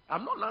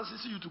 I'm not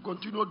licensing you to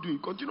continue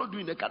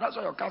doing the car. That's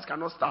why your cars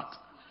cannot start.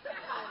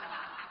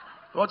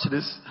 Watch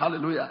this.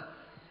 Hallelujah.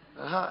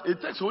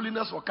 It takes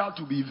holiness for a car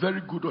to be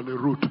very good on the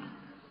road.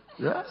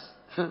 Yes?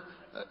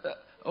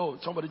 Oh,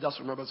 somebody just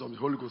remembered something.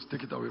 Holy Ghost,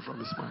 take it away from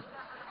his mind.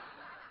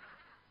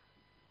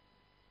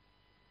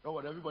 No,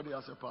 what everybody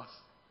has a pass.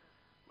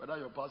 Whether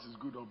your pass is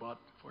good or bad,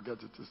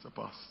 forget it. It's a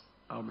pass.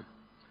 Amen.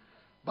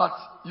 But,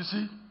 you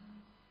see,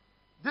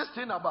 this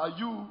thing about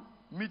you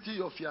meeting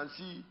your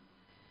fiancé,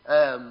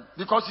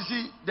 because you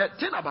see, the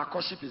thing about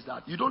courtship is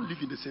that you don't live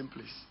in the same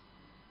place.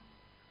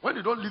 When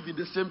you don't live in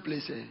the same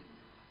place,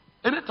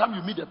 anytime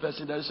you meet a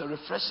person, there is a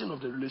refreshing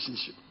of the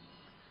relationship.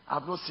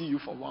 I've not seen you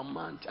for 1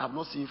 month. I've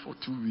not seen you for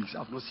 2 weeks.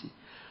 I've not seen.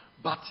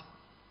 But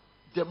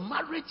the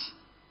marriage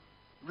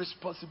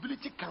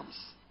responsibility comes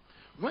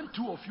when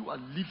two of you are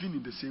living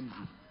in the same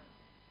room.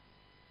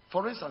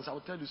 For instance, I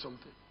will tell you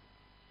something.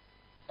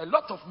 A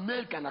lot of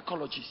male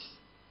gynecologists.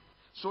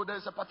 So there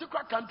is a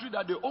particular country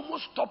that they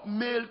almost stop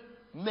male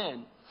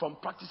men from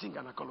practicing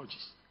gynecology.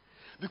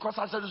 Because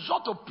as a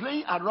result of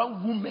playing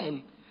around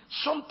women,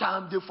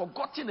 sometimes they've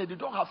forgotten and they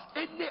don't have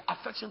any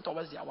affection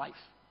towards their wife.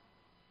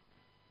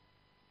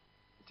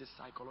 It is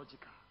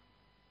psychological.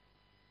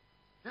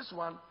 This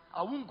one,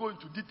 I won't go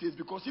into details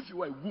because if you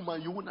were a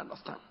woman, you wouldn't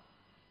understand.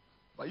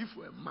 But if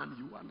you were a man,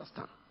 you will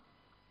understand.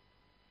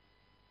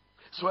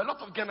 So a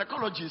lot of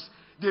gynecologists,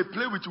 they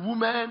play with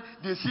women,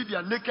 they see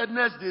their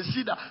nakedness, they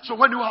see that. So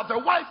when you have a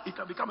wife, it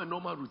can become a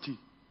normal routine.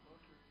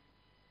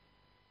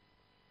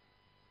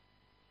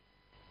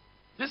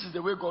 This is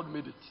the way God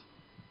made it.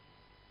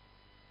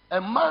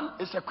 A man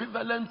is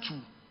equivalent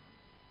to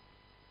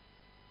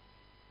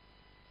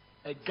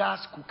a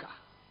gas cooker.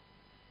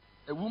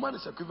 A woman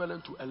is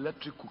equivalent to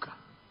electric cooker.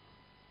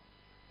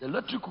 The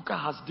electric cooker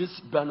has this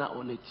burner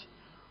on it.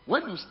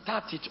 When you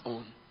start it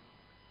on,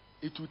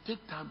 it will take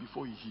time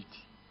before you heat.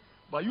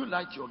 But you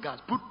light your gas,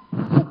 put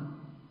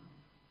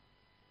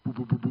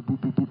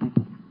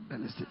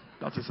and it's it.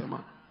 That is a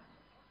man.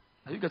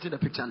 Are you getting the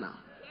picture now?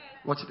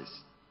 Watch this.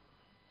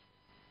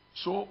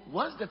 So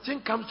once the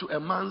thing comes to a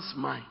man's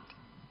mind,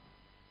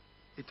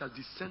 it has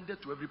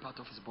descended to every part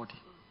of his body.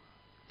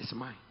 It's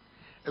mine.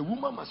 A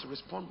woman must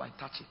respond by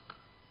touching.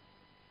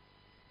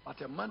 But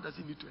a man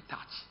doesn't need to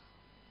touch.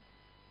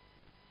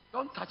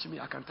 Don't touch me,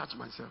 I can touch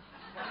myself.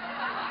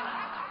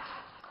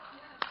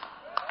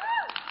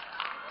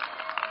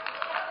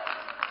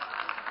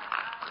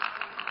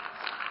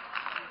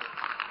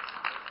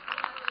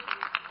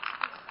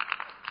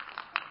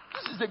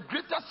 This is the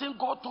greatest thing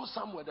God told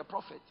Samuel the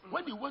prophet.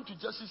 When he went to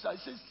Jesse, he said,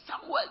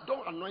 Samuel,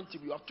 don't anoint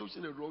him, you have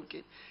chosen the wrong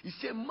king. He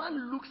said,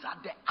 man looks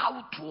at the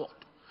outward.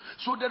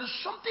 So there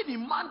is something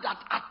in man that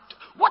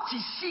what he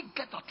sees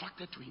get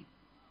attracted to him.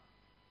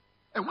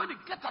 And when he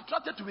gets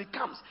attracted to him, it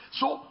comes.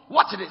 So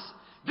watch this.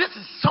 This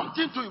is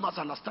something too you must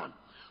understand.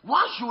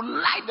 Once you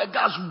light the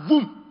gas,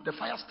 boom, the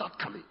fire starts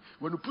coming.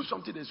 When you put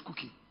something that's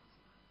cooking.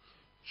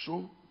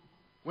 So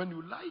when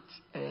you light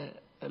an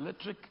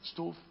electric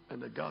stove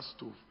and a gas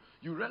stove,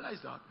 you realize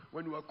that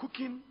when you are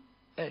cooking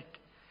egg,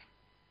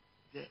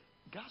 the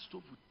gas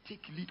stove will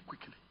take lead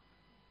quickly.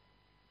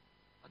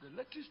 But the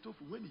electric stove,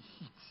 when it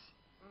heats,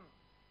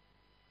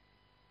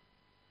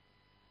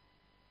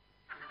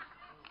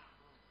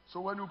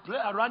 so when you play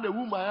around the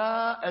woman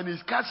and it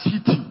starts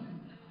heating,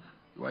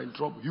 you are in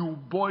trouble. You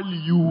boil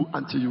you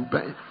until you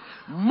burn.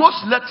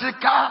 Most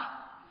electrical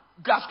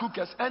gas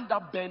cookers end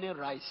up burning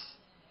rice.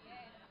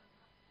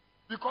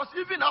 Because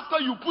even after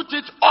you put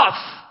it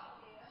off,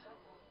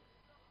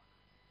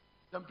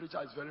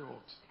 temperature is very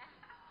hot.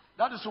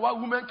 That is why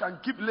women can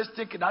keep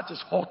lipstick that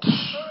is hot.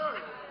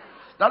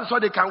 That is why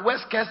they can wear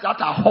skirts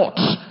that are hot.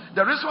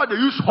 The reason why they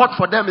use hot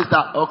for them is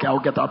that, okay, I'll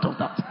get out of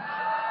that.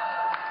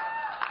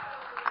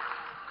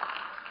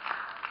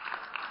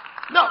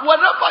 Now,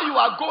 wherever you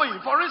are going,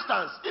 for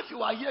instance, if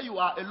you are here, you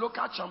are a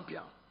local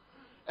champion,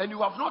 and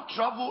you have not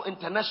traveled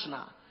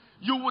international,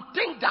 you would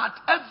think that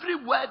every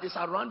word is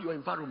around your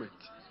environment.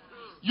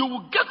 You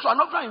will get to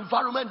another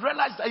environment,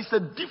 realize that it's a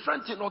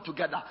different thing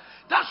altogether.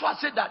 That's why I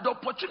said that the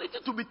opportunity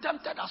to be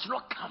tempted has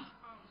not come.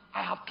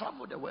 I have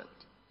traveled the world,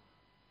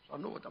 so I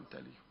know what I'm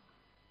telling you.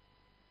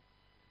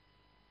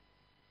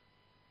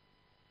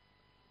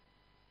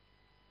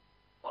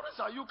 For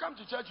instance, you come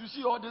to church, you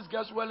see all these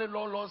girls wearing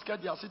long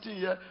skirts, they are sitting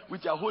here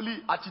with their holy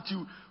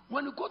attitude.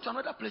 When you go to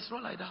another place, it's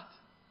not like that.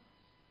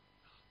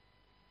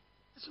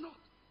 It's not.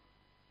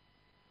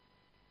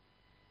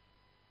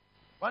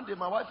 One day,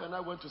 my wife and I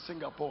went to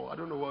Singapore. I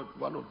don't know what,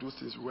 one of those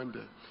things we went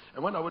there.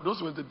 And when I went,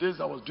 those were the days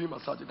I was doing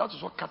massaging. That was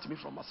what cut me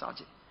from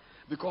massaging.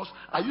 Because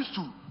I used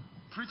to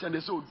preach and they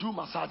said, oh, do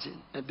massaging.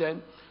 And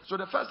then, so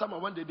the first time I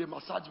went, they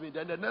massaged me.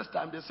 Then the next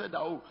time they said that,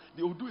 oh,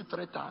 they will do it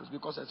 3 times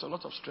because there's a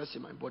lot of stress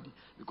in my body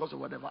because of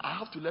whatever. I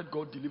have to let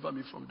God deliver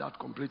me from that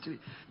completely.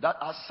 That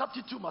I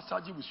substitute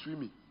massaging with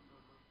swimming.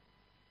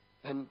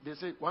 And they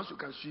say, once you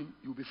can swim,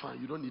 you'll be fine.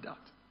 You don't need that.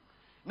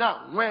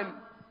 Now,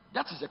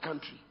 that is a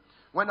country.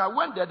 When I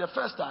went there the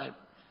first time,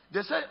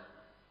 they said,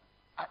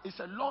 it's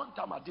a long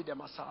time I did the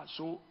massage.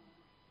 So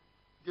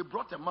they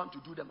brought a man to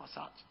do the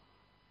massage.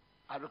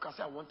 I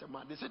say I want a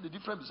man. They said the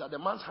difference is that the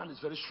man's hand is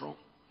very strong.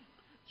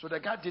 So the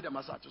guy did the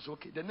massage. I said,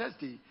 okay. The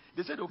next day,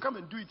 they said they'll come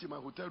and do it in my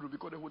hotel room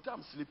because the hotel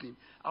I'm sleeping,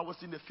 I was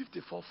in the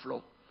 54th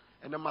floor.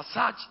 And the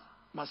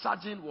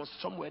massaging was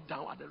somewhere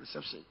down at the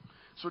reception.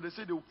 So they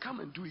said they will come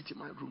and do it in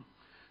my room.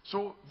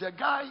 So the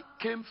guy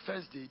came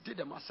first day, did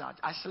the massage.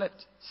 I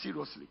slept,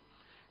 seriously.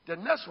 The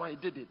next one, he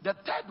did it. The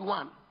third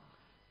one,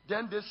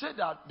 then they said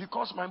that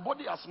because my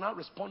body has now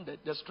responded,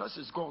 the stress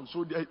is gone.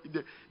 So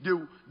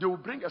they will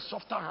bring a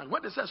softer hand.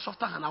 When they said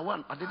softer hand,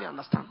 I didn't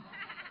understand.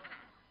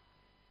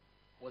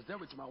 I was there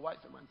with my wife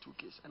and my 2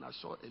 kids, and I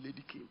saw a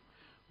lady came.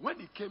 When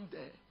he came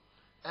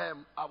there,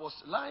 I was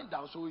lying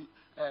down, so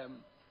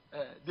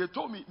they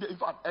told me, in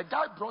fact, a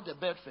guy brought a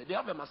bed for. They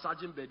have a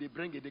massaging bed, they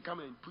bring it, they come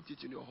and put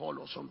it in your hall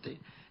or something.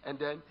 And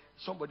then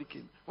somebody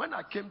came. When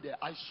I came there,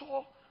 I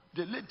saw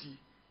the lady.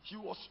 He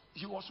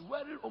was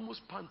wearing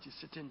almost panties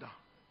sitting down.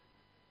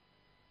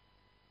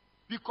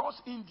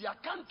 Because in their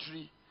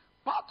country,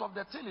 part of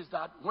the thing is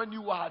that when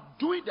you are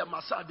doing the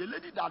massage, the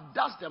lady that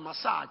does the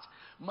massage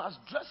must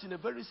dress in a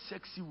very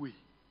sexy way.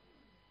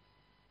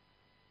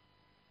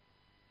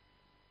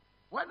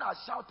 When I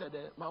shouted,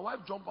 my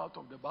wife jumped out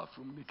of the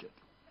bathroom naked.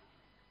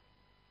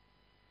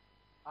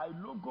 I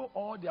logo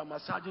all their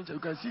massaging. You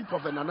can see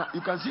Prophet Nana.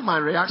 You can see my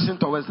reaction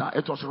towards that.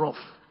 It was rough.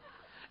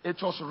 It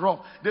was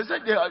rough. They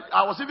said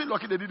I was even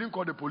lucky they didn't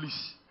call the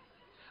police.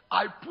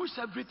 I pushed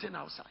everything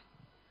outside.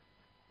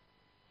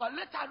 But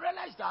later I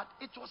realized that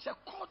it was a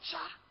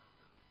culture.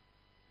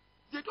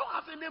 They don't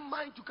have any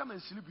mind to come and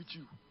sleep with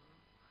you.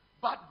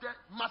 But the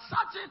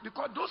massaging,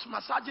 because those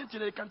massaging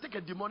things, they can take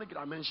a demonic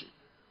dimension.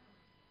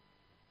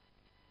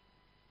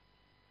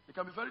 It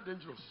can be very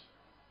dangerous.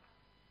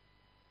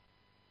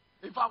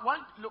 In fact,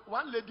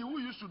 one lady who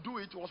used to do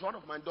it was one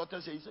of my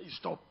daughters. He said,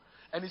 stop.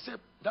 And he said,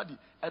 Daddy,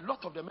 a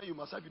lot of the men you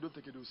massage, you don't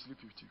take it, they will sleep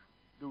with you.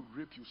 They will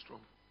rape you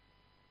strong.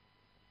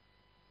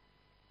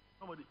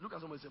 Somebody, look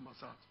at somebody and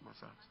say,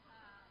 massage.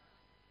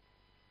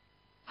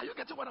 Are you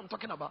getting what I'm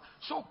talking about?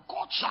 So,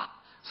 culture.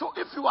 So,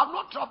 if you are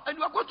not traveling, and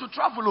you are going to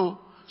travel,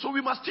 so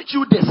we must teach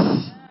you this.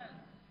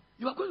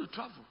 You are going to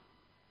travel.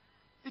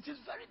 It is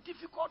very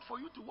difficult for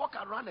you to walk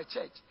around a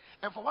church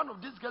and for one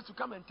of these guys to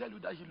come and tell you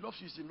that he loves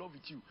you, he's in love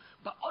with you.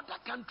 But other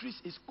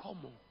countries is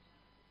common.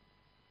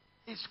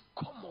 It's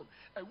common.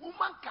 A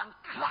woman can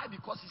cry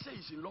because he says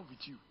he's in love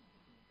with you.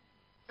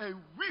 And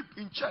weep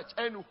in church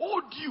and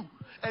hold you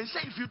and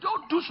say if you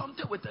don't do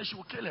something with her, she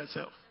will kill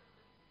herself.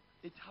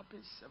 It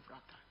happens several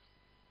times.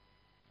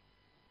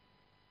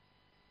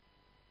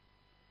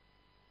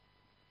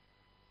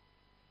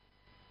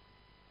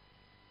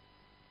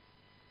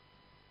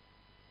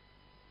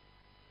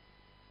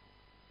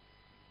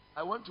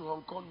 I went to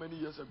Hong Kong many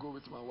years ago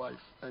with my wife,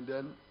 and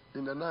then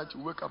in the night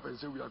we wake up and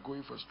say we are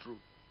going for a stroll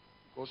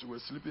because we were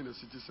sleeping in the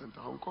city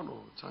center, Hong Kong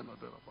or China,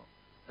 thereabout.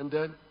 And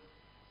then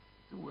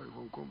we were in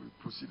Hong Kong, we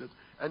proceeded.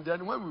 And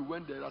then when we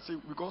went there, I say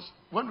because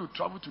when we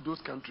travel to those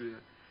countries,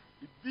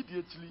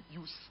 immediately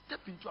you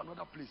step into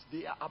another place.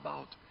 They are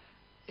about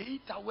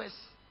 8 hours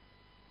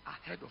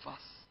ahead of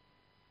us.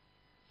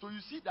 So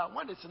you see that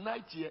when it's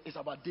night here, it's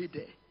about day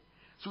there.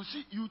 So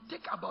see, you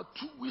take about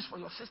 2 weeks for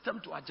your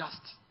system to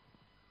adjust.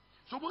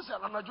 So most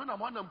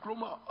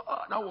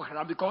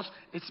now because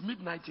it's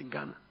midnight in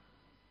Ghana.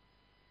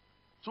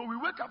 So we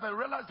wake up and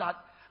realize that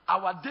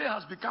our day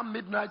has become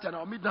midnight and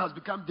our midnight has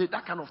become day,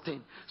 that kind of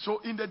thing. So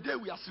in the day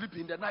we are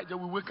sleeping, in the night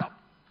then we wake up.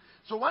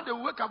 So one day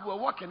we wake up, we're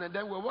walking, and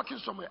then we're walking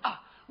somewhere.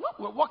 When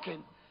we're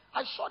walking,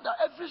 I saw that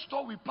every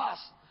store we pass,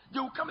 they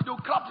will come and they will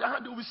clap their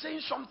hand, they will be saying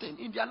something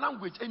in their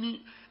language, and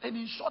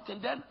in short, and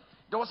then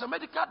there was a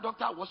medical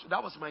doctor,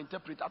 that was my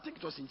interpreter, I think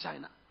it was in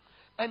China.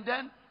 And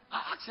then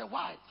I asked her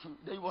why.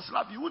 He was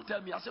laughing. He wouldn't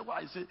tell me. I said,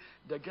 why? He said,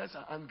 the girls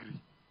are angry.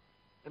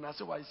 And I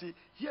said, why? He said,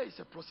 here is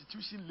a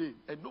prostitution lane,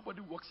 and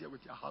nobody works here with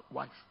your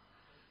wife.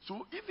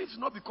 So if it's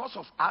not because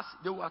of us,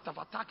 they will have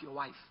attacked your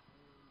wife.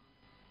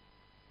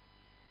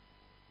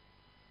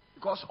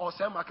 Because our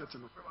same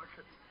marketing.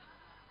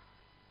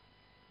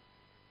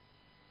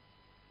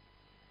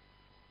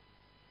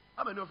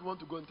 How many of you want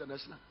to go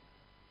international?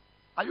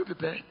 Are you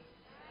prepared?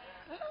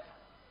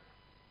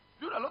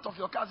 You know, a lot of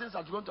your cousins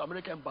have gone to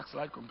America and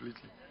backslide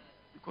completely.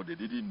 Because they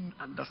didn't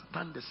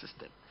understand the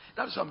system.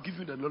 That's why I'm giving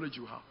you the knowledge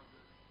you have.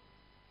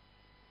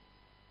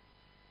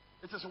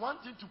 It is one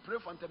thing to pray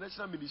for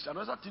international ministry,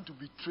 another thing to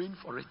be trained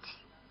for it.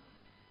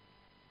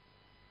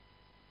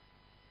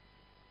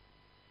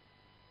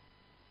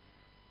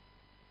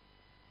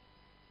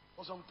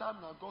 For some time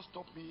now, God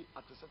stopped me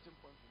at a certain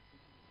point in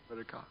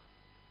America.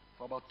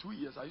 For about 2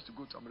 years, I used to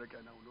go to America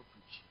and I will not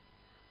preach.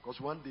 Because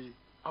one day,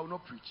 I will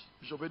not preach.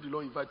 Bishop Eddie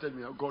Long invited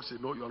me, and God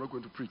said, no, you are not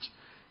going to preach.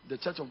 The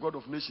Church of God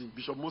of Nations,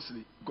 Bishop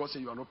Mosley, God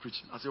said, you are not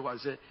preaching. I said, why? I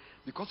said,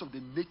 because of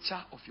the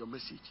nature of your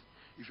message.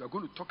 If you are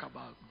going to talk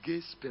about gay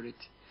spirit,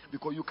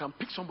 because you can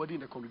pick somebody in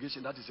the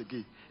congregation that is a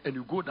gay, and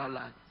you go that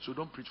line, so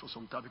don't preach for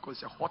some time,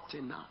 because it's a hot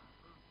thing now.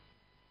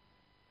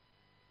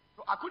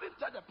 So I couldn't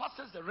tell the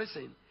pastors the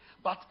reason,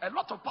 but a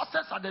lot of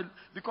pastors are there,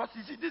 because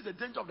you see, this is the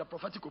danger of the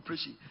prophetic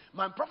operation.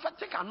 My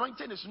prophetic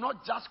anointing is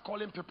not just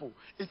calling people,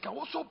 it can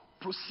also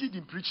proceed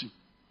in preaching.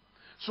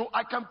 So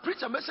I can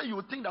preach a message, you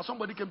would think that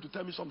somebody came to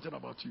tell me something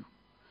about you.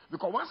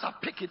 Because once I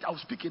pick it, I'll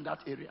speak in that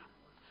area.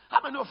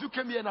 How many of you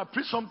came here and I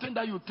preached something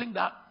that you think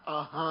that,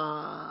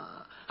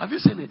 have you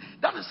seen it?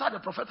 That is how the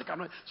prophetic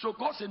anointing. So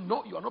God said,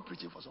 no, you are not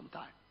preaching for some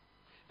time.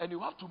 And you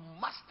have to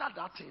master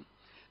that thing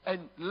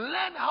and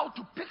learn how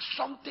to pick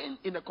something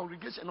in the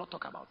congregation and not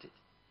talk about it.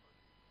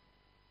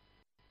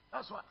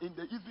 That's why in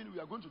the evening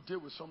we are going to deal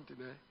with something.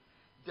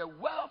 The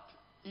wealth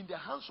in the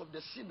hands of the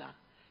sinner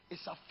is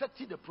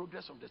affecting the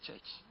progress of the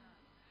church.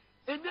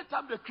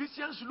 Anytime the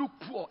Christians look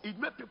poor, it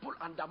makes people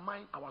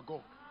undermine our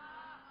God.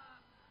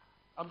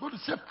 I'm going to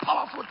say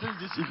powerful things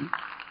this evening.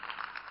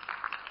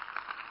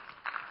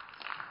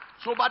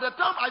 So by the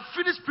time I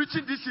finish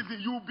preaching this evening,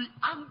 you will be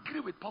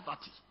angry with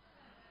poverty.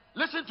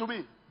 Listen to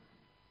me.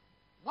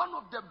 One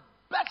of the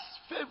best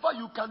favor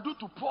you can do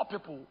to poor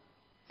people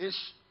is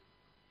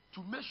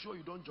to make sure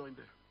you don't join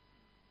them.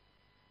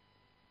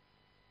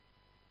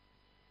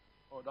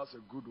 Oh, that's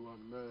a good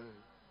one, man.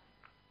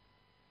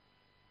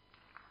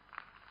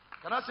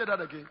 Can I say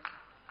that again?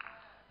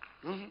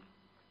 Mm-hmm.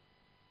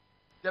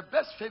 The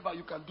best favor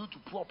you can do to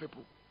poor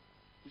people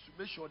is to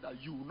make sure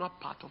that you are not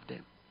part of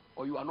them,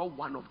 or you are not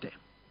one of them.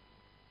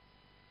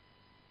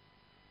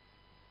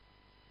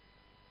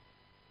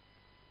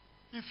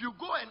 If you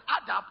go and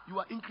add up, you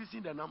are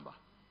increasing the number.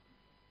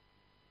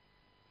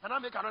 Can I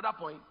make another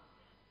point?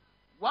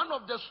 One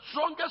of the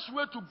strongest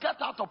ways to get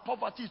out of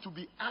poverty is to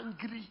be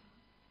angry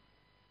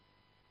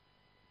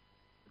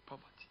with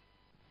poverty.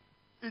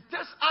 It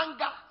takes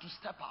anger to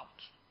step out.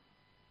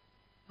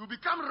 You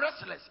become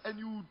restless and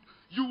you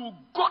will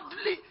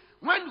godly,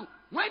 when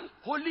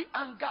holy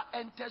anger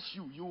enters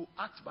you, you will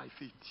act by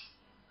faith.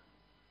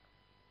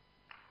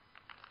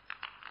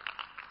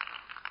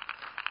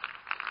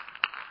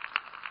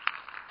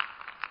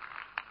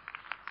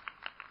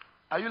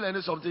 Are you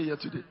learning something here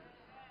today?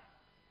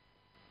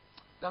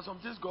 There are some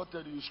things God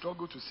tells you, you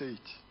struggle to say it.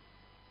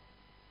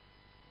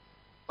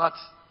 But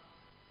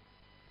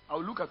I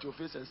will look at your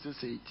face and still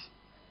say it.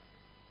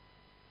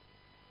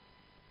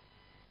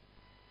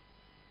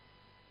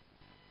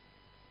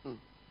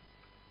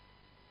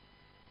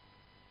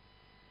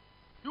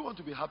 You want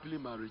to be happily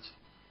married?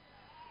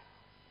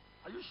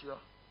 Are you sure?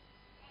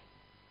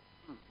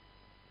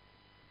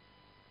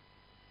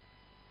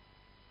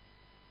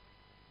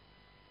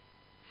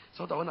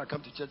 Sometimes when I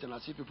come to church and I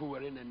see people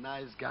wearing a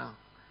nice gown,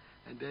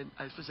 and then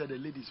especially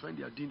the ladies when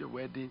they are doing the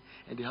wedding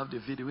and they have the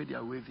video where they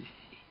are waving.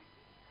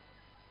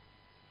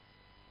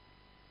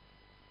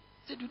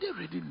 Say, do they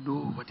really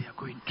know what they are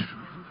going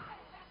through?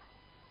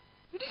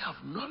 Do they have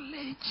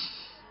knowledge?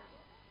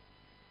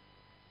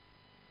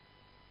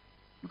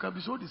 You can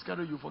be so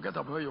discouraged you forget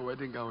about where your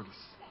wedding gown is.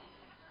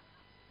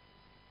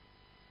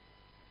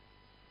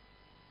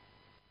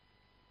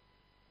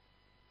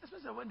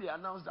 Especially when they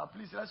announce that,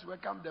 please let's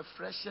welcome the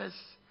freshest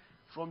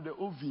from the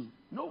OV.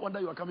 No wonder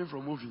you are coming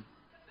from OV.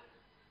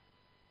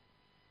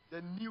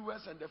 The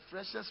newest and the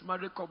freshest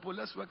married couple,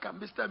 let's welcome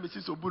Mr. and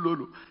Mrs.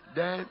 Obulolo.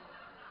 Then,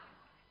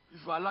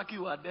 if you are lucky,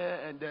 you are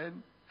there, and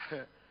then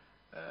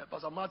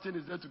Pastor Martin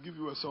is there to give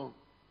you a song.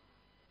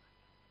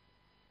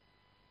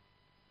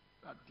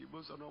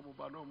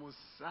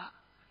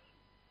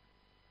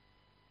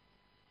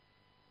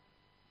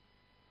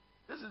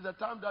 This is the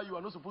time that you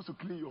are not supposed to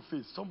clean your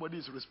face. Somebody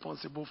is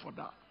responsible for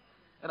that.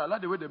 And I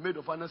like the way the maid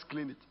of honors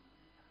clean it.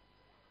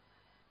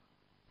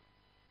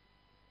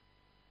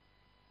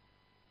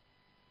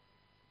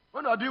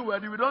 When we are doing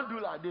wedding, we don't do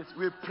like this.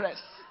 We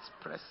press.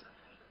 Press.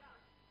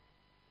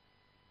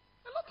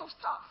 A lot of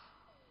stuff.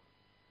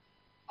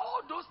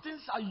 All those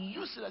things are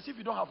useless if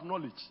you don't have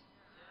knowledge.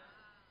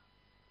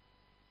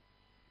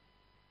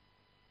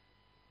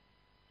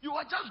 You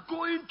are just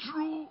going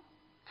through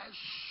a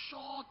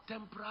short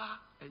temporary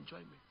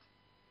enjoyment.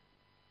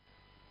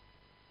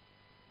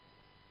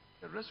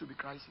 The rest will be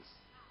crisis.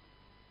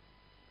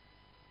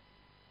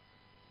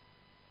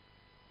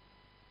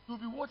 You'll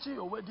be watching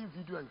your wedding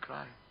video and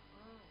cry.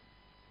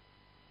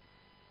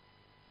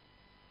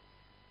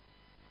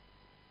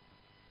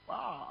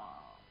 Wow.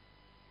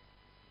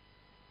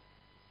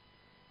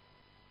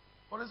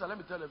 Honestly, let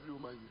me tell every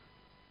woman here.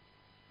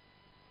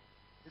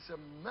 It's a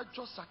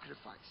major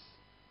sacrifice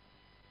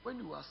when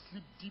you are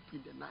asleep deep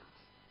in the night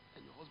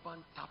and your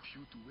husband taps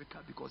you to wake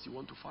up because he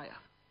wants to fire.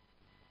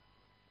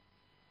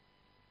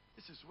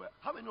 This is where,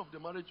 how many of the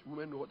married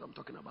women know what I'm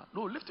talking about?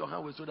 No, lift your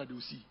hand so that they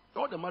will see.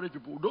 All the married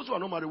people, those who are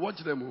not married,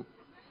 watch them.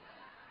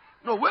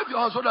 No, wave your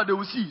hands so that they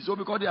will see. So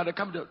because they are the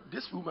camera,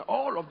 this woman,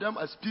 all of them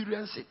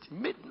experience it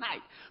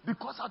midnight.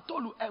 Because I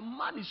told you, a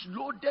man is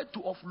loaded to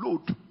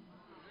offload.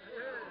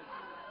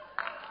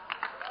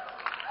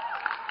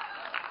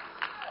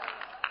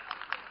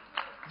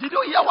 Did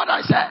you hear what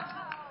I said?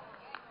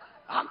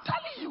 I'm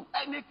telling you,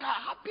 and it can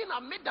happen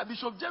amid that.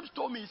 Bishop James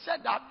told me, he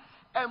said that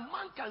a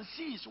man can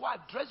see his wife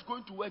dressed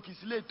going to work,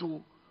 he's late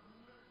too.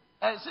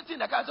 And sitting in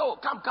the car, say, oh,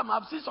 come,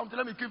 I've seen something,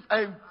 let me keep,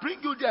 and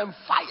bring you there and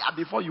fire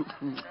before you.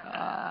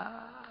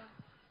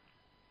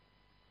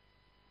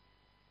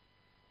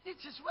 It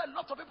is where a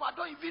lot of people, I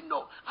don't even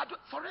know.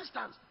 For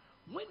instance,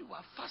 when you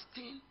are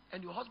fasting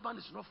and your husband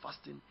is not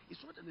fasting,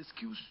 it's not an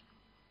excuse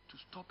to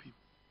stop him.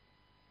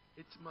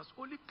 It must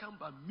only come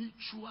by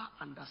mutual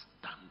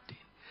understanding.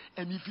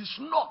 And if it's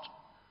not,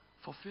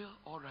 fulfill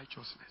all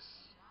righteousness.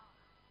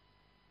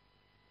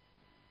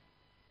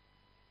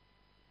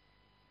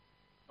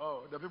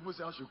 Oh, the people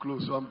say I should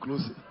close, so I'm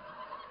closing.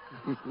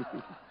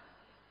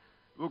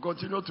 We'll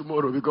continue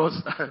tomorrow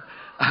because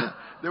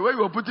the way you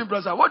were putting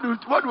pressure, what do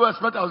you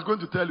expect I was going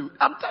to tell you?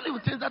 I'm telling you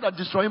things that are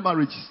destroying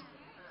marriages.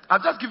 I'll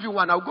just give you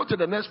one. I'll go to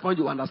the next point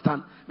you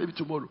understand. Maybe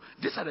tomorrow.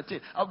 These are the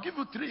things. I'll give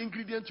you 3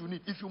 ingredients you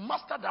need. If you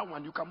master that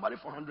one, you can marry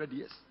for 100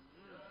 years.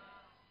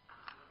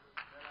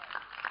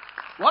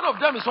 One of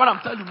them is what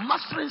I'm telling you,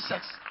 mastering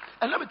sex.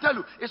 And let me tell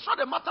you, it's not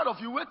a matter of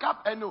you wake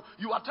up and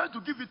you are trying to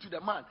give it to the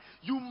man.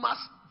 You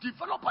must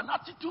develop an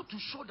attitude to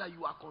show that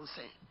you are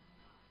concerned.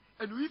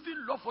 And you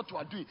even love what you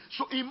are doing.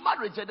 So in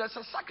marriage, there's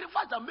a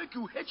sacrifice that makes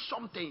you hate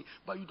something,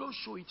 but you don't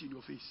show it in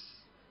your face.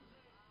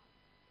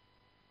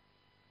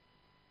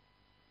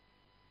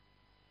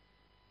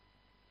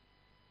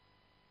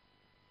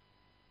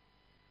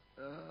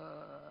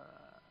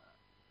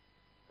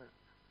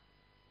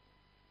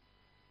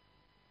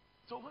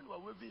 So when you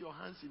are waving your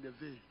hands in the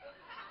veil,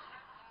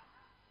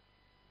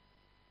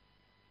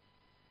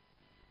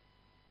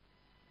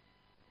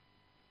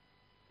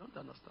 don't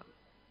understand.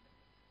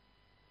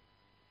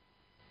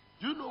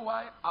 Do you know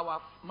why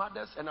our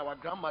mothers and our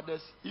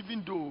grandmothers,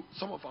 even though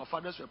some of our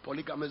fathers were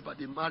polygamous, but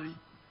they marry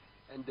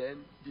and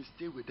then they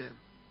stay with them?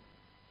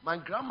 My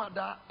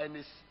grandmother and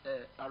his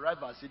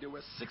arrival, they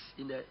were 6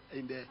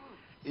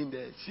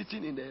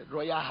 sitting in the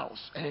royal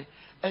house.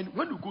 And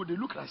when you go, they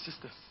look like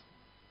sisters.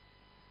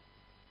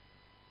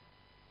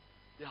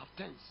 They have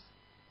tents.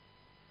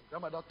 My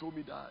grandmother told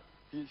me that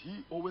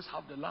he always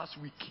have the last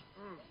week.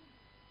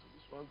 So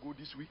this one go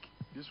this week.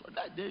 This one,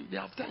 they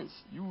have tents.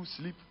 You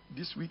sleep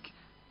this week,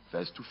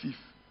 1st to 5th,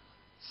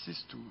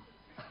 6th to.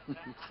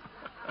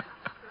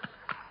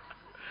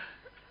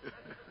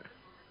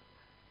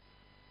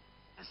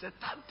 It's a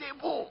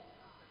timetable.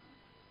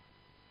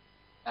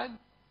 And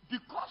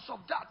because of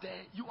that,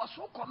 you are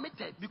so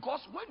committed.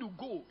 Because when you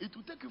go, it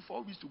will take you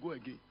 4 weeks to go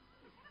again.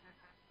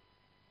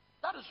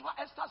 That is why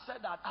Esther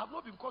said that I have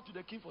not been called to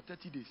the king for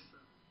 30 days.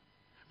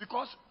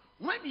 Because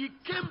when he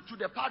came to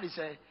the palace,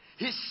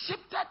 he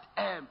shifted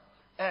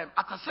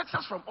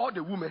Artaxerxes from all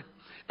the women.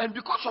 And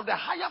because of the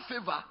higher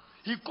favor,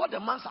 he caught the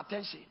man's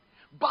attention.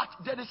 But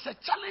there is a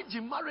challenge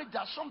in marriage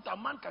that sometimes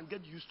a man can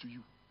get used to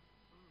you.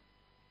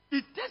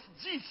 It takes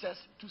Jesus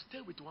to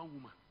stay with one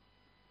woman.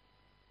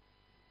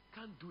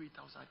 Can't do it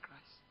outside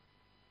Christ.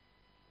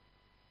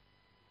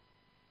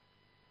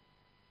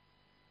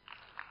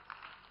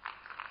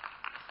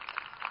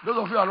 Those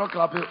of you who are not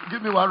clapping,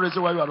 give me one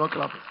reason why you are not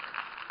clapping.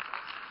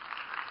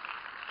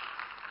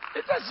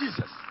 It is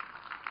Jesus.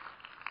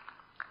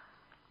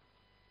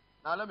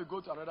 Now let me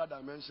go to another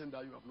dimension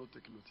that you have not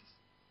taken notice.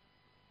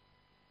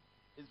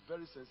 It's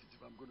very sensitive.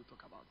 I'm going to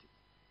talk about it.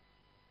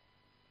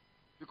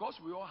 Because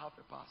we all have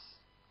a past.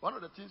 One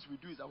of the things we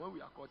do is that when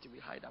we are caught, we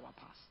hide our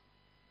past.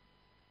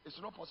 It's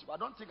not possible. I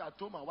don't think I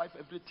told my wife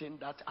everything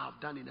that I've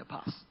done in the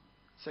past.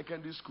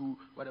 Secondary school,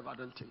 whatever, I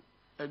don't think.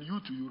 And you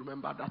too, you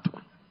remember that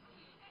one.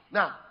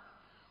 Now,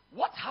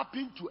 what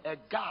happened to a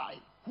guy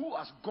who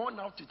has gone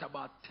out with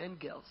about 10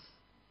 girls,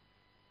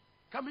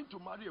 coming to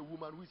marry a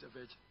woman who is a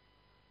virgin?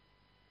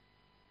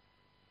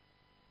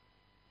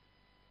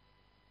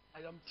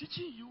 I am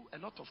teaching you a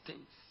lot of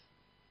things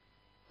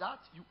that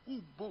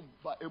you boom,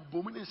 but a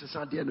boom is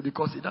a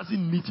because it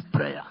doesn't need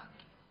prayer.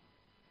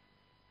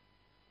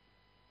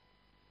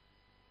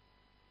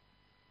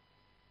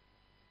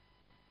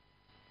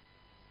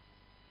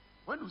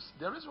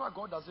 The reason why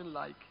God doesn't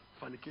like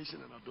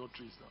fornication and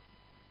adultery is that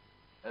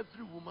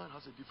every woman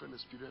has a different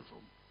experience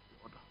from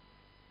the other.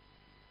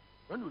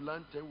 When you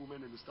land 10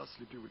 women and you start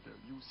sleeping with them,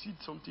 you see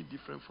something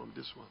different from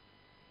this one,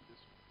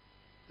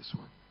 this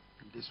one,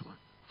 and this one,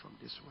 from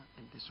this one,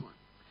 and this one.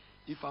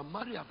 If I'm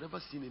married, I've never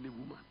seen any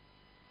woman.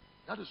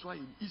 That is why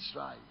in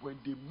Israel, when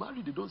they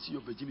marry, they don't see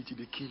your virginity,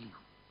 they kill you.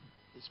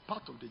 It's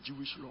part of the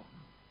Jewish law.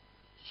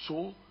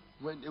 So,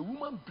 when a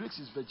woman breaks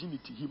his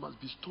virginity, he must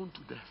be stoned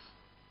to death.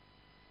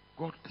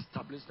 God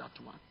established that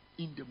one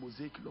in the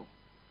Mosaic law.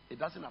 It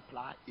doesn't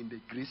apply in the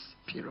grace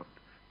period.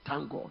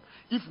 Thank God.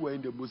 If we're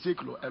in the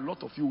Mosaic law, a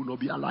lot of you will not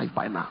be alive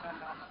by now.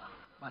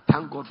 But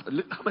thank God.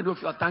 How many of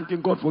you are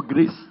thanking God for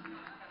grace?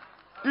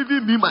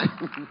 Even me,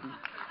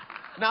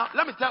 Now,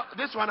 let me tell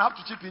this one. I have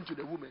to chip into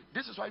the woman.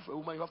 This is why for a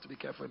woman you have to be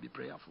careful and be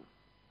prayerful.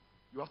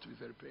 You have to be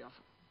very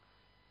prayerful.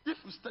 If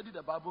you study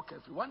the Bible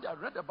carefully, one day I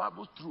read the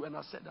Bible through and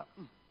I said that,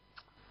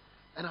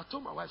 and I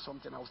told my wife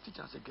something. I was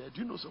teaching. I said, "Girl,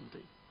 do you know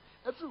something?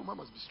 Every woman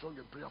must be strong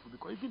and prayerful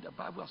because even the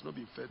Bible has not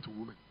been fair to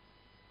women.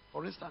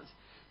 For instance,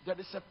 there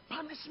is a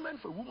punishment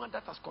for a woman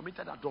that has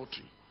committed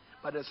adultery,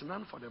 but there's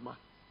none for the man.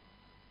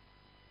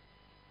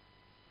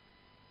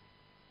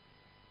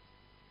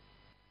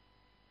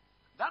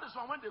 That is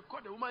why when they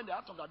caught the woman in the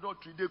act of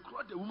adultery, they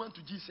brought the woman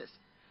to Jesus.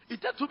 It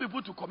took 2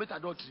 people to commit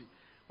adultery.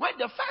 When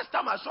the first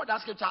time I saw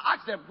that scripture, I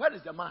asked them, where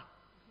is the man?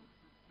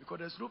 Because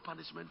there's no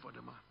punishment for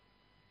the man.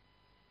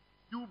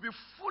 You will be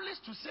foolish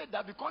to say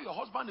that because your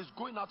husband is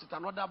going out with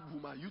another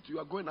woman, you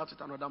are going out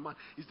with another man.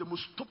 It's the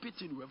most stupid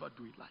thing you ever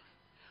do in life.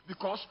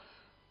 Because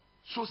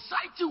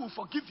society will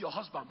forgive your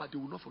husband, but they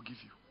will not forgive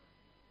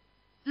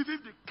you. Even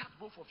if they cut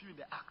both of you in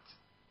the act.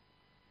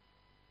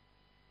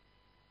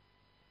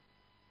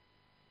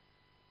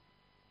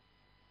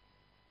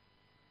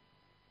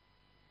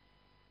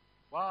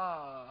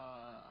 Wow.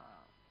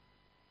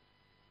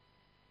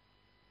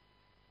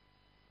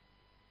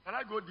 Can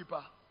I go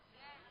deeper?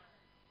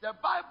 The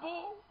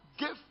Bible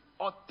gave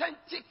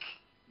authentic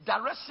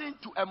direction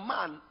to a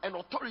man and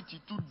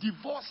authority to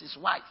divorce his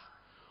wife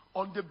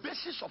on the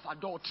basis of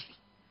adultery.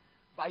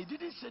 But he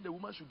didn't say the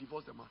woman should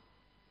divorce the man.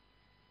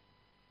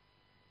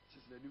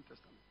 This is the New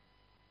Testament.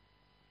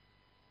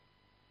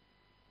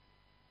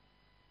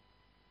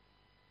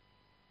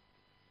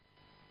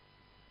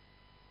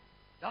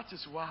 That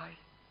is why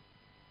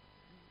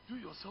you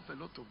do yourself a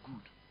lot of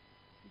good.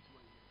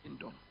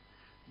 Kingdom.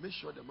 Make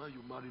sure the man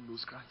you marry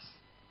knows Christ.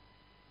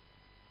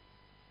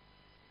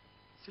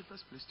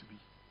 Safest place to be.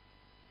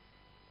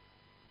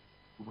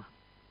 Woman.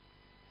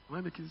 Am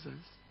I making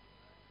sense?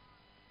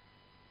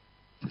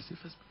 It's the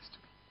safest place to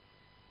be.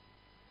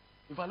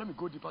 In fact, let me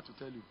go deeper to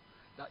tell you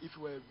that if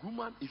you are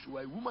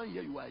a woman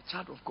here, you are a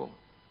child of God.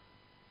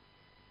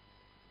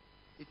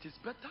 It is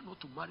better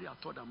not to marry at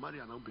all than marry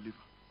an unbeliever.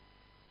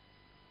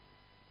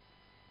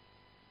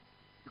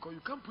 Because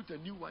you can't put a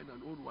new wine in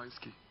an old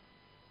wineskin.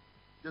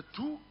 The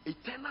two,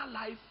 eternal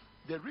life,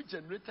 the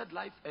regenerated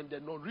life and the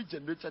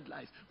non-regenerated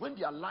life, when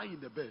they are lying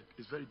in the bed,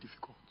 it's very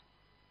difficult.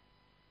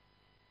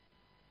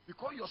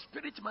 Because your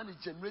spirit man is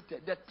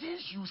generated, the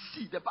things you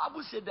see, the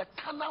Bible says the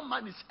carnal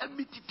man is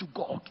enmity to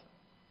God.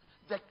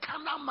 The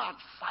carnal man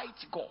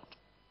fights God.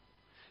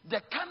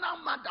 The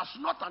carnal man does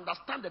not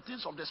understand the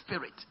things of the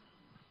spirit.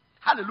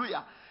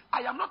 Hallelujah.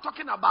 I'm not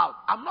talking about,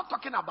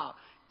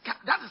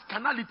 that is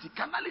carnality.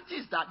 Carnality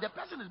is that the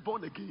person is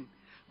born again,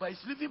 but he's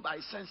living by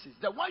his senses.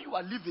 The one you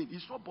are living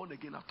is not born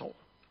again at all.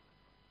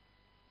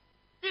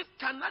 If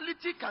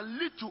carnality can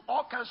lead to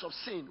all kinds of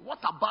sin, what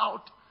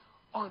about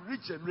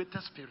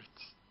unregenerated spirit?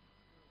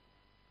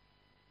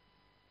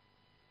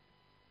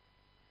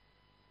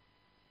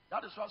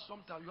 That is why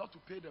sometimes you have to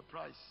pay the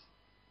price.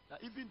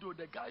 That even though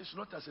the guy is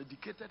not as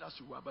educated as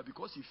you are, but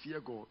because he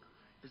fears God,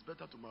 it's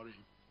better to marry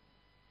him.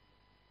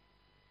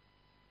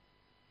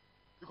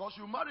 Because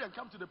you marry and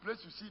come to the place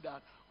you see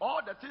that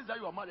all the things that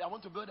you are married, I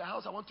want to build a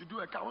house, I want to do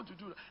a car, I want to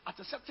do, at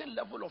a certain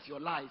level of your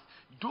life,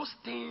 those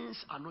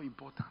things are not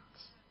important.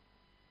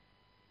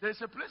 There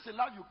is a place in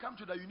life you come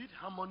to that you need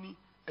harmony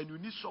and you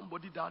need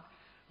somebody that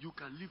you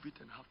can live with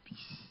and have peace.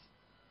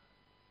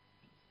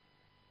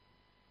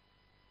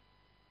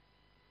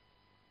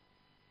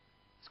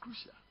 It's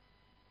crucial.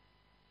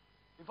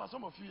 In fact,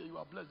 some of you here, you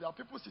are blessed. There are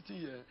people sitting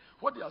here,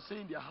 what they are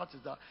saying in their heart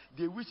is that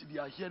they wish they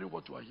are hearing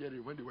what you are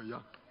hearing when they were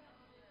young.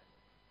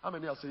 How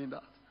many are saying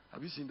that?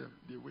 Have you seen them?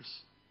 They wish.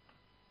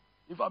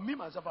 In fact, me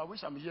myself, I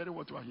wish I'm hearing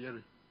what you are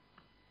hearing.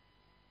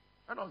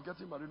 When I was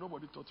getting married,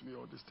 nobody taught me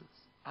all these things.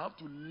 I have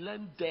to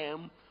learn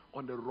them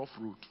on the rough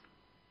road.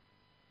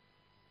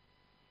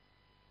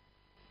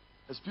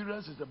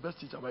 Experience is the best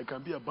teacher, but it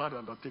can be a bad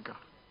undertaker.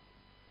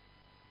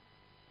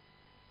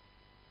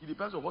 It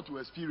depends on what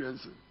you're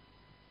experiencing.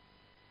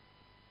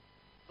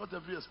 Not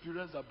every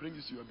experience that brings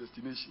you to your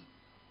destination.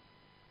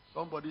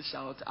 Somebody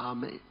shout,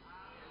 Amen.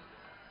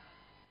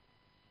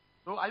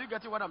 So, are you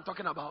getting what I'm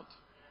talking about?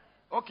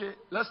 Okay,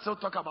 let's still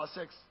talk about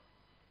sex.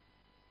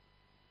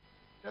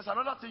 There's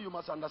another thing you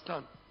must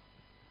understand.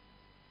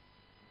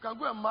 You can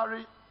go and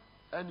marry,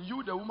 and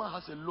you, the woman,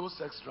 has a low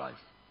sex drive,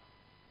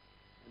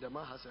 and the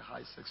man has a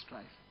high sex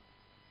drive.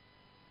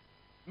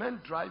 Men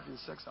drive in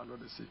sex are not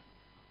the same.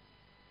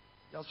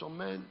 There are some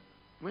men,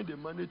 when they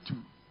manage to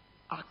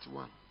act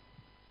one,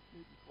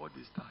 maybe 4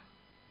 days time,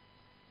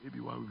 maybe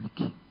 1 week,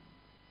 it's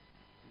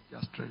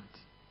their strength.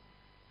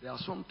 There are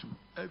some too,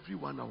 every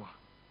 1 hour,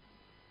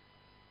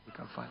 they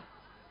can fight.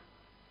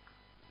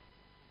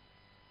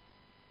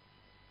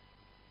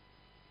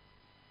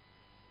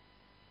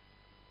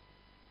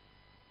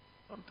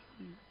 I'm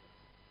telling you.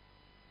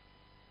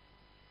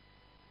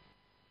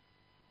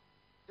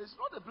 It's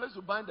not a place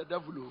to bind the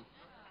devil. Do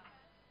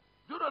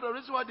you know the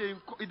reason why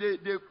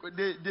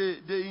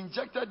they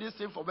injected this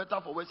thing for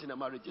better for worse in a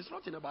marriage? It's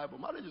not in the Bible.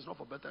 Marriage is not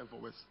for better and for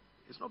worse.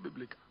 It's not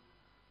biblical.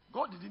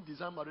 God didn't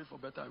design marriage for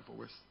better and for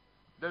worse.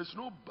 There is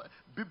no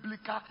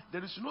biblical,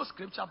 there is no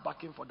scripture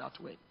backing for that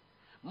word.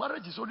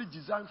 Marriage is only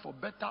designed for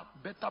better,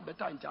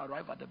 and to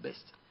arrive at the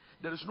best.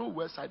 There is no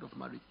worst side of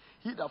marriage.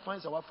 He that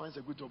finds a wife finds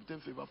a good to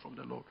obtain favor from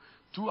the Lord.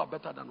 Two are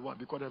better than one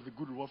because they have a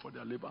good reward for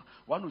their labor.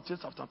 One will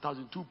chase after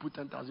 1,000, two put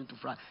 10,000 to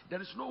fry.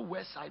 There is no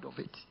worst side of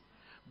it.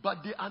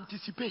 But they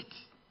anticipate.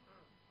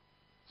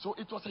 So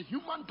it was a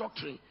human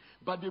doctrine,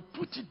 but they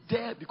put it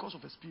there because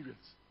of experience.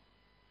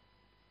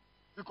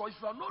 Because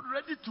if you are not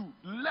ready to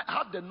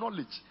have the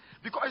knowledge,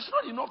 because it's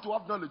not enough to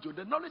have knowledge,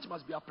 the knowledge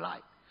must be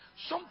applied.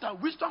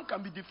 Sometimes wisdom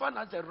can be defined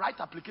as the right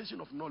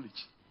application of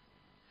knowledge.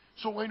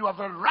 So when you have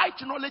a right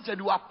knowledge and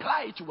you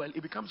apply it well,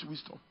 it becomes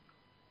wisdom.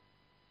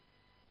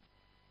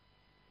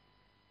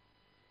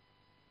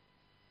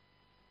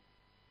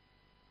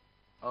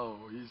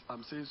 Oh,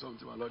 I'm saying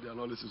something, my Lord,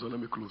 Lord, listen, so let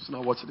me close.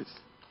 Now watch this.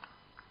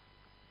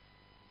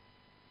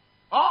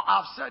 All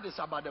I've said is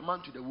about the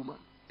man to the woman.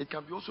 It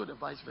can be also the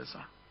vice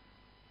versa.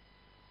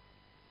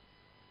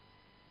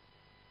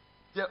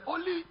 The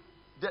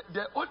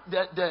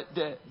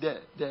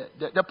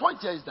point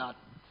here is that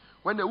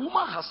when a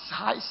woman has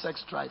high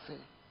sex drive,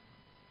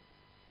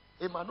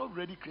 it might not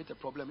really create a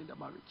problem in the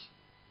marriage.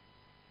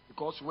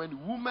 Because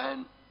when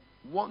women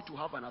want to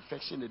have an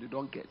affection and they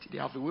don't get it, they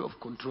have a way of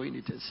controlling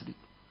it and sleep.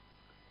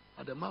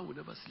 And the man will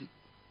never sleep.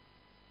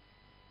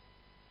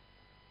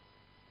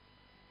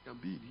 It can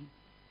be in him.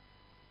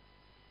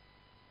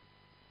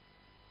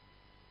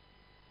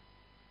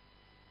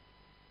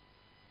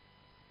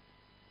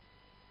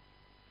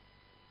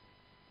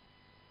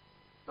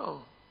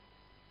 No.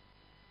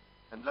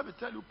 And let me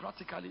tell you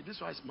practically, this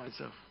one is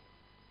myself.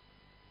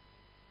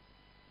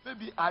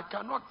 Maybe I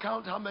cannot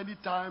count how many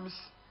times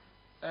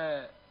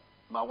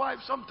my wife,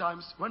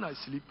 sometimes when I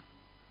sleep,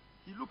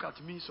 he look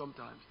at me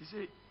sometimes. He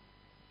say,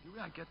 the way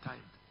I get tired.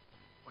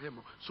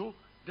 So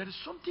there is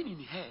something in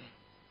her.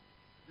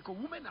 Because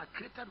women are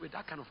created with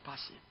that kind of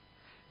passion.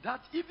 That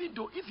even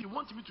though if he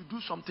wants me to do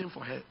something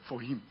for her,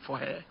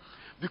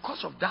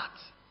 because of that,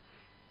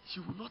 she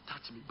will not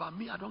touch me. But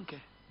me, I don't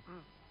care.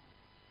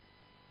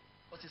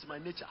 But it's my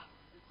nature.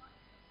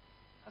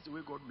 That's the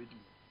way God made me.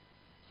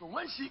 So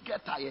when she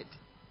gets tired,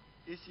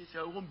 it's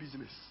her own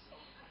business.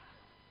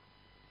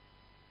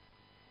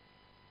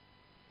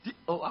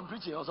 I'm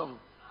preaching also.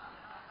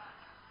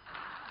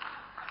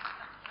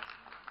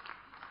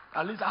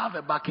 At least I have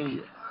a backing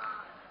here.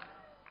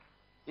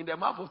 In the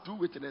mouth of two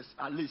witnesses,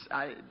 at least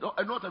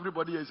not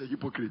everybody is a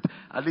hypocrite.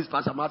 At least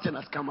Pastor Martin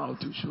has come out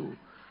to show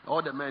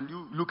all the men.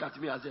 You look at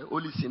me as the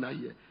only sinner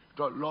here.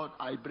 Lord,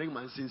 I bring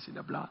my sins in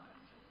the blood.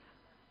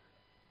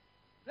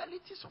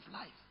 Realities of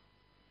life.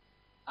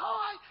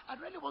 I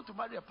really want to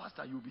marry a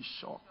pastor. You'll be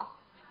shocked.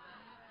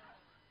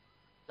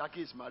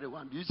 Jackie is married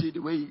one. Do you see the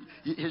way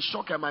his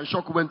shock and my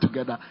shock went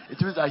together?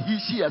 It means that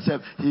she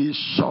herself, he is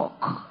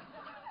shocked.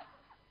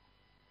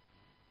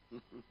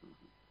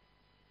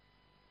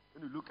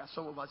 When you look at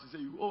some of us, you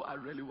say, I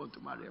really want to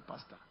marry a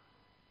pastor.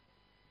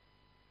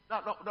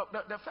 Now,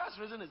 the first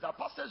reason is that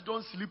pastors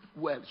don't sleep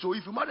well. So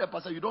if you marry a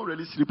pastor, you don't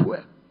really sleep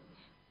well.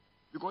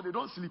 Because they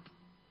don't sleep.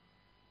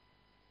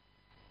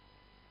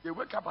 They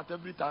wake up at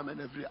every time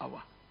and every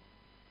hour.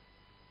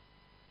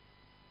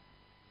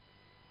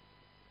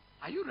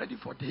 Are you ready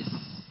for this?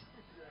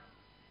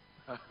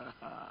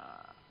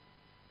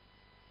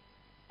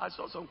 I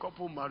saw some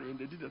couple marrying.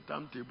 They did a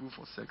timetable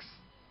for sex.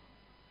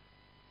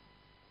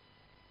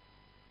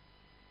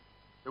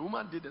 The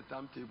woman did a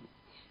timetable.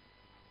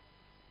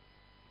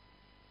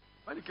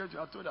 When it came to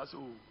her, I told her,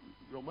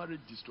 your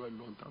marriage destroyed a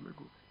long time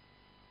ago.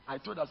 I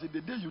told her,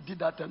 the day you did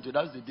that timetable,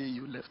 that's the day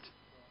you left.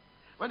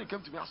 When it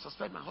came to me, I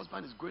suspect my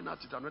husband is going out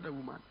with another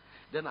woman.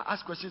 Then I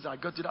asked questions, I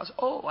got to that.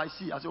 I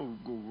see. I said,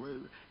 go.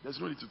 There's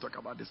no need to talk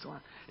about this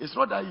one. It's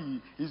not that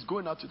he's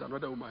going out with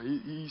another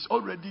woman. He's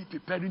already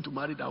preparing to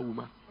marry that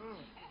woman.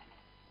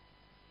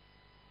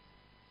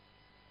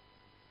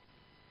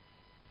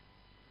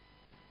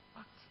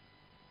 What?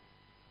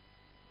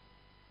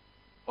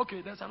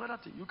 Okay, there's another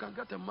thing. You can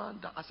get a man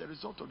that as a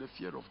result of the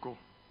fear of God,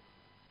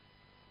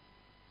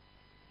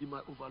 he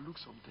might overlook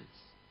some things.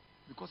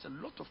 Because a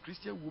lot of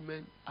Christian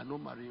women are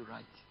not marrying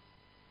right.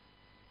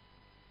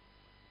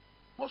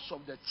 Most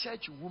of the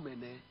church women,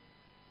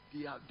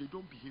 they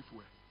don't behave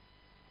well.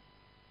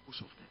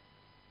 Most of them.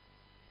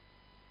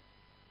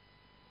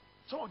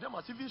 Some of them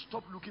have even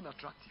stopped looking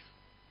attractive.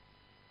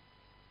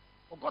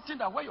 Forgotten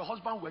that where your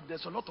husband works,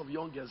 there's a lot of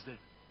young girls there.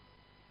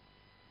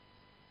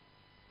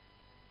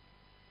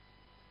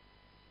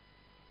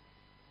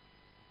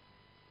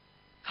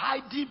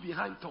 Hiding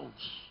behind thorns.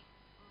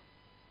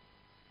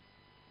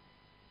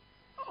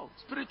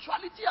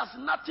 Spirituality has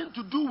nothing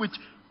to do with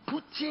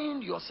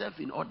putting yourself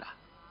in order.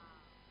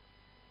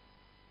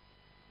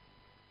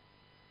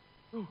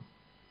 Oh.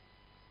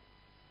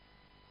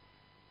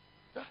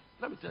 Yeah,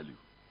 let me tell you.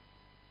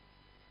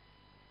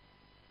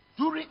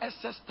 During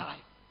excess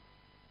time,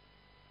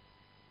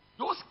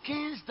 those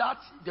kings that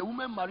the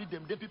women married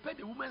them, they prepared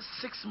the women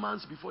 6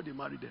 months before they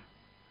married them.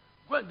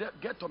 Go and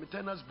get Tommy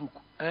Turner's book,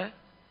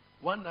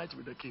 One Night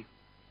with the King,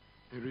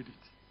 and read it.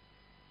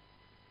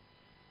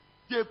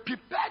 They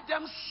prepare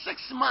them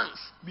 6 months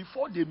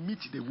before they meet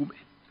the woman,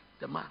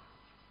 the man.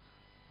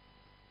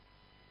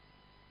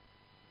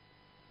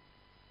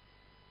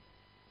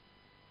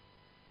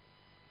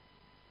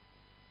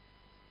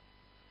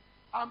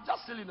 I'm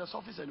just still in the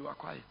office and you are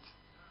quiet.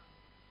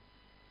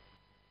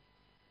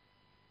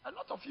 A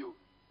lot of you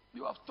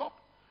have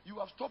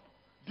stopped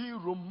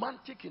being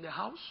romantic in the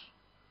house.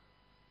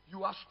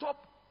 You have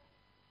stopped.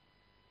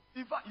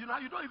 In fact, you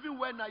don't even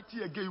wear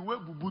nightie again. You wear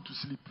bubu to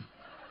sleep.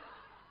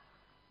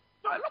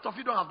 No, a lot of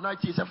you don't have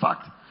nightie. It's a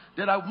fact.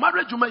 There are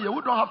married women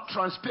who don't have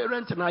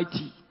transparent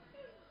nightie.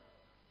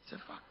 It's a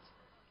fact.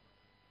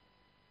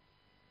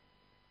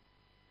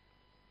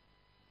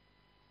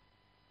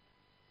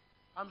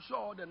 I'm sure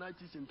all the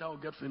nighties in town will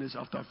get finished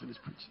after I finish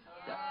preaching.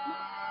 Yeah.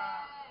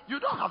 You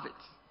don't have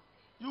it.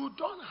 You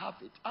don't have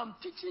it. I'm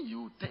teaching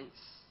you things.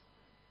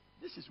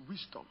 This is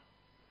wisdom.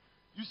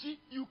 You see,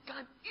 you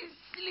can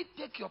easily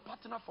take your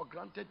partner for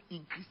granted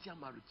in Christian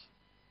marriage.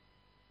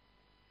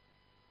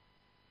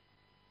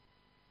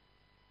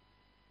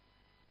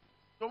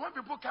 So when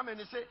people come and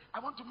they say, I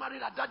want to marry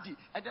a daddy,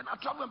 and then I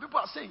travel and people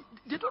are saying,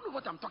 they don't know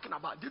what I'm talking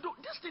about. This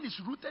thing is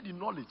rooted in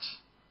knowledge.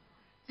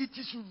 It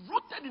is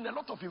rooted in a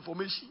lot of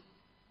information.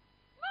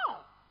 No.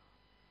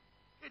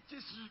 It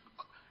is...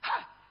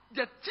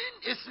 The thing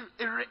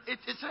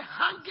is a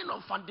hanging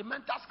on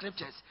fundamental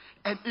scriptures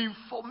and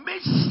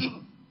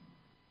information.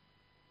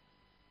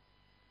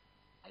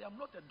 I am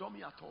not a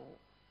dummy at all.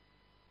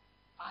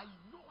 I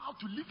know how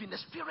to live in the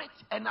spirit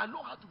and I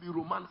know how to be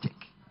romantic.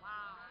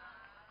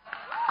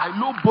 I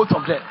know both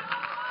of them.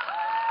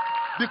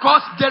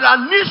 Because there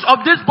are needs of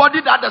this body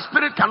that the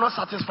spirit cannot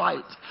satisfy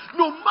it.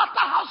 No matter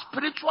how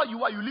spiritual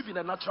you are, you live in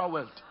a natural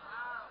world.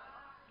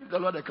 Give the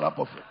Lord a clap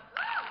of it.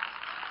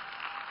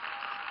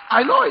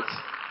 I know it.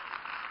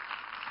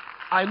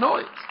 I know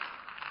it.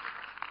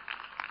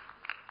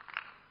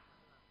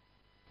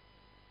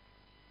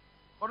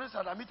 For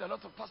instance, I meet a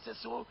lot of pastors.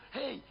 So,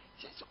 hey,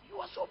 you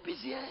are so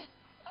busy, eh?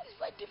 That is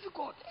very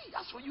difficult. Hey,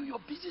 that's for you, your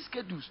busy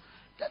schedules.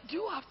 Do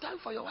you have time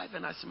for your wife?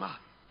 And I smile.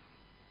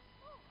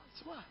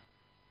 I smile.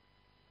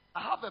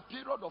 I have a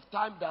period of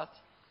time that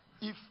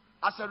if,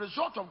 as a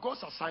result of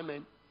God's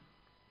assignment,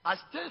 I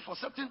stay for a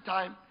certain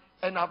time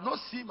and I've not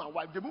seen my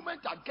wife, the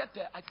moment I get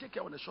there, I take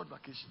her on a short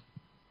vacation.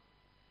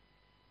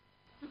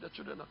 If the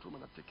children are at home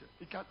and I take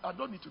care. I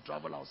don't need to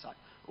travel outside.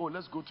 Oh,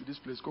 let's go to this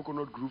place,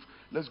 Coconut Grove.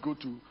 Let's go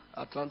to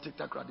Atlantic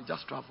Takrady.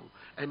 Just travel.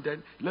 And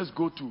then let's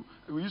go to,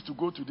 we used to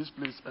go to this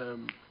place,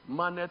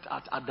 Manet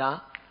at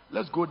Adan.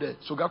 Let's go there.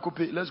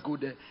 Sogakope, let's go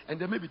there. And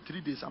then maybe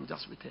 3 days I'm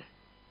just with her.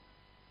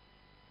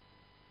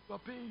 You are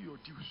paying your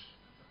dues.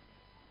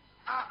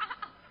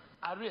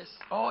 Arrest.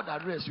 All the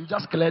arrest. You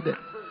just clear them.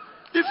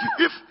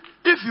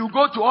 If you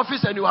go to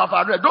office and you have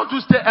arrest, don't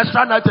you stay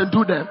extra night and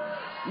do them?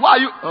 Why are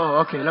you?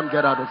 Oh, okay. Let me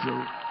get out of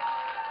here.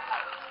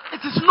 It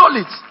is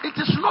knowledge. It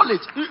is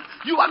knowledge.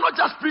 You are not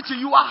just preaching.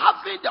 You are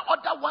having the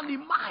other one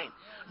in mind.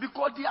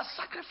 Because they are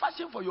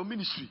sacrificing for your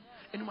ministry.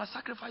 And you must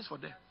sacrifice for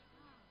them.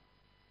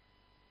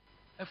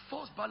 A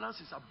false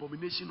balance is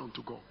abomination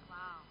unto God.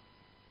 Wow.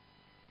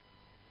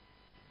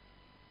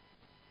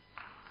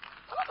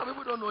 A lot of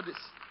people don't know this.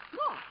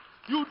 No.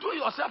 You do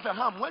yourself a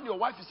harm when your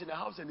wife is in the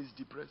house and is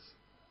depressed.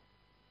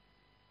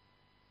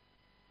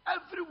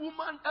 Every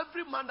woman,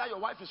 every man that your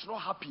wife is not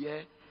happy,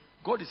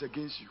 God is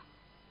against you.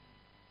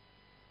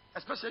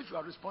 Especially if you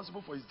are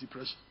responsible for his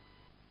depression.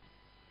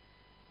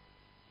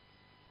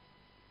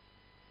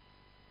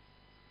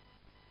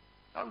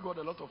 Thank God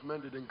a lot of men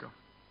didn't come.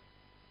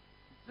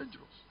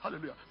 Dangerous.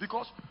 Hallelujah.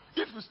 Because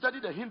if you study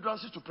the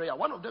hindrances to prayer,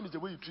 one of them is the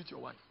way you treat your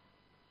wife.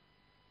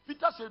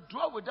 Peter said,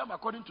 dwell with them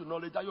according to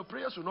knowledge, that your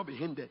prayers will not be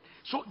hindered.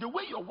 So the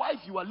way your wife,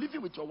 you are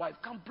living with your wife,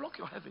 can block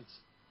your heavens.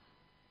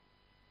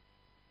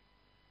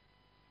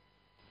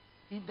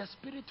 In the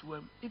spirit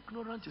realm,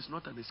 ignorance is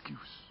not an excuse.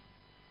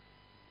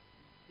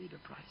 Pay the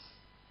price.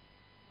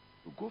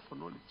 You go for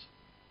knowledge.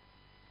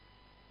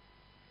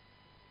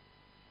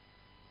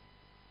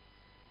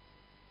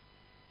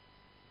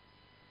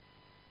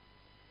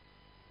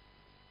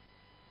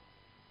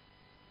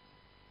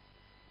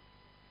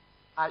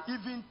 I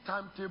even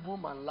timetable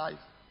my life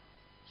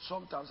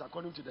sometimes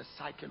according to the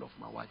cycle of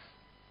my wife.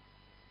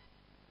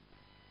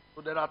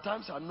 So there are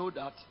times I know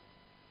that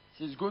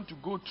she's going to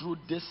go through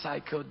this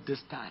cycle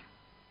this time.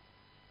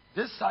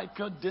 This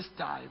cycle this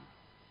time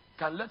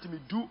can let me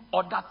do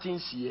other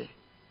things here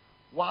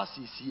whilst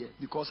he's here.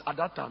 Because at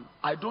that time,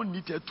 I don't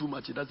need her too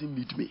much. He doesn't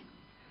need me.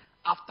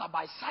 After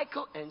my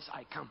cycle ends,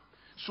 I come.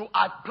 So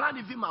I plan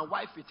even my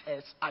wife with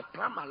hers. I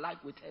plan my life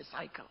with her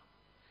cycle.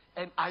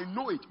 And I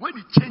know it. When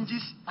it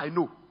changes, I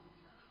know.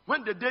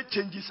 When the day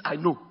changes, I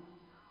know.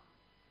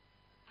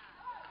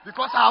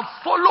 Because I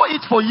have followed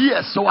it for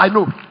years, so I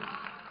know.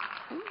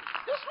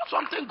 It's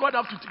not something God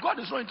has to. God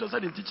is not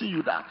interested in teaching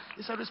you that.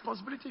 It's a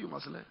responsibility you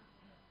must learn.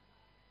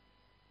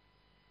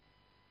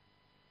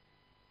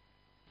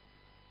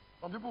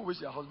 Some people wish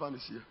their husband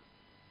is here.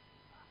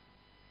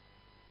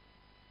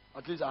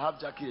 At least I have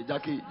Jackie.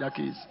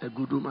 Jackie is a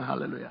good woman.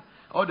 Hallelujah.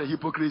 All the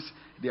hypocrites,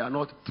 they are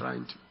not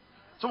trying to.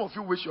 Some of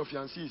you wish your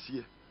fiancé is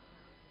here.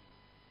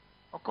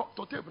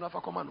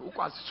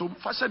 So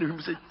fashion him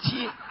say,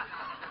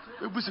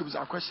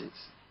 questions.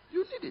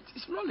 You need it.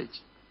 It's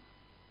knowledge.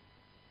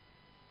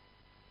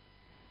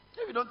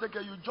 If you don't take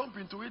care, you jump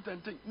into it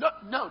and think. No,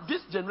 now,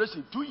 this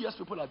generation, 2 years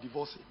people are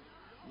divorcing.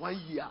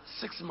 1 year,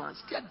 6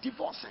 months, they are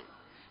divorcing.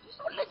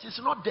 Knowledge is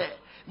not there.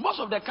 Most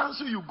of the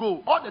counsel you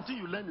go, all the thing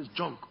you learn is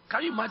junk.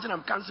 Can you imagine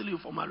I'm counseling you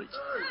for marriage?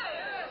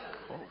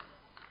 Oh.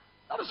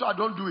 That is why I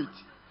don't do it.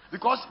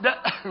 Because I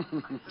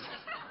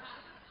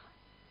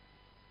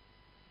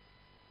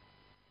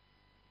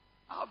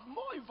have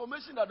more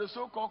information than the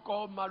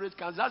so-called marriage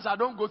counselors. I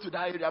don't go to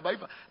that area. But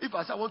if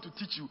I say I want to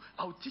teach you,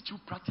 I will teach you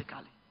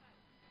practically.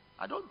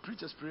 I don't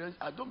preach experience.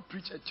 I don't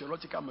preach a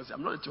theological message.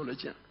 I'm not a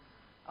theologian.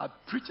 I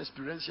preach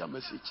experiential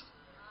message.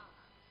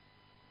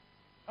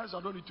 As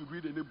I don't need to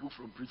read any book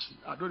from preaching.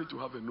 I don't need to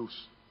have a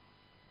nose.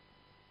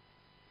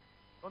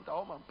 Don't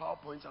all my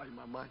PowerPoints are in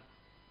my mind.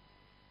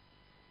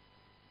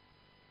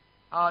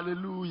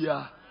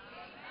 Hallelujah.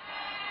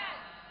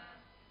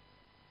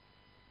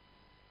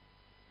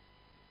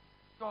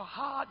 Your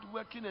hard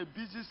working a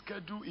busy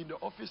schedule in the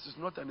office is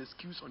not an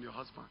excuse on your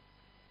husband.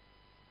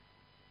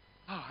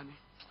 Oh, honey,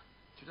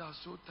 today I was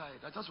so tired.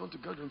 I just want to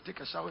go and take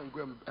a shower and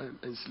go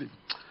and sleep.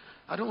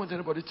 I don't want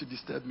anybody to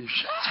disturb me.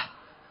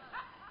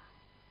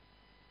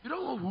 You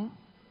don't know who?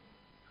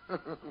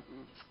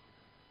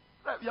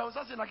 I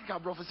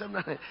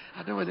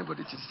don't want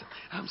anybody to disturb.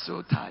 I'm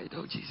so tired.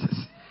 Oh,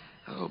 Jesus.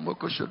 Oh,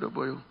 Moko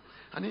Shodoboyo.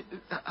 I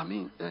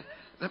mean,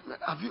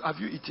 have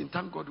you eaten?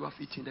 Thank God you have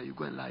eaten. Then you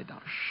go and lie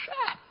down.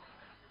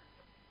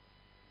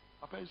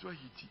 Papa is so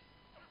heaty.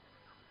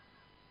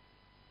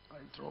 I'm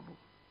in trouble.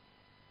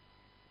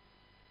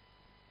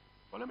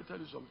 But let me tell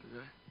you something.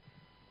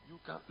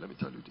 Let me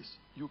tell you this.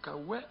 You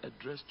can wear a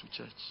dress to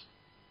church.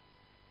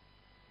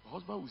 The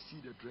husband will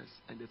see the dress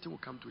and the thing will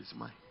come to his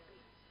mind.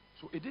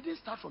 So it didn't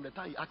start from the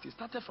time he acted. It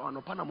started from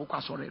Anopana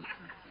Mokwa Sorel.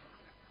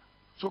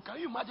 So can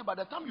you imagine by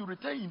the time you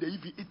return in the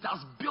evening, it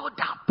has built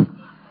up.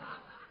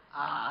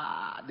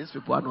 These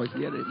people are not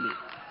hearing me.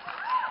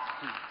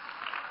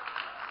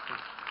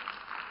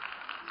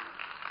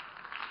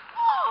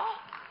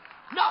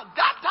 Now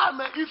that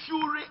time, if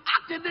you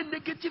react any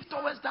negative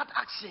towards that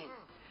action,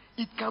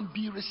 it can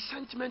be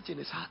resentment in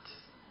his heart.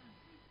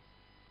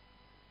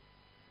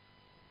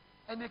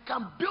 And it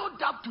can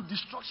build up to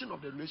destruction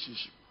of the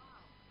relationship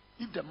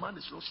if the man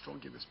is not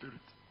strong in the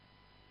spirit.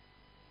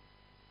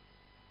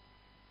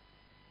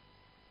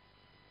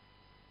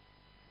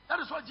 That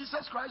is why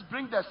Jesus Christ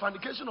brings the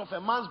fornication of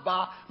a man's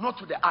bar not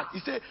to the act. He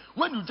said,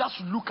 when you just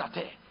look at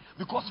her,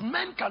 because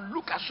men can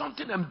look at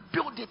something and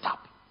build it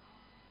up.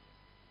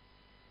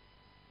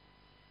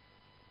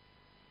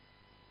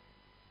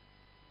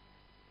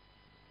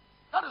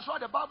 That is why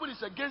the Bible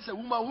is against a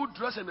woman who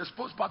dresses and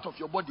exposes part of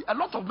your body. A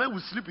lot of men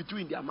will sleep with you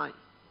in their mind.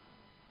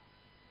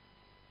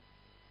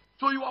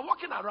 So you are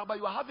walking around, but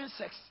you are having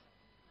sex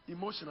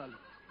emotionally.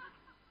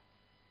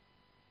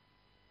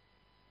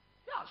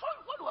 Yeah, so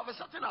when you have a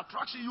certain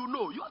attraction, you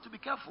know, you have to be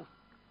careful.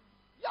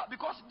 Yeah,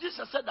 because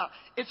Jesus said that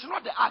it's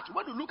not the act.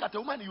 When you look at a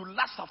woman, you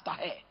lust after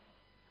her.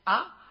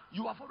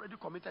 You have already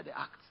committed the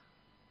act.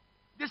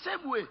 The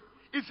same way,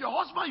 if your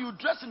husband, you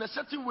dress in a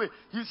certain way,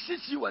 he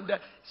sees you and then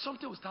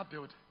something will start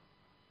building.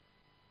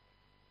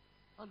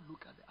 And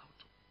look at the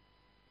outward.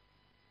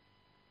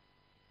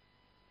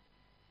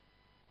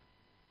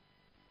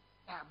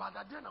 But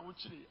I didn't know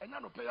and I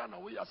don't pay an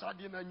away as I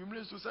didn't and you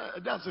say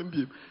it doesn't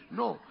be.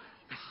 No.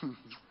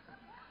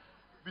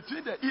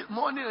 Between the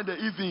morning and the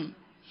evening,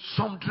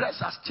 some dress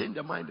has changed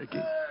their mind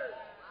again.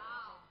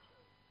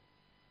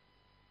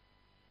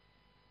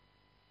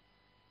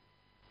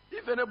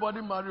 If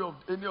anybody marry of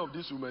any of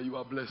these women, you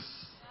are blessed.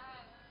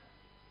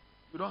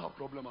 You don't have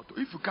problem at all.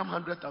 If you come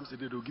 100 times a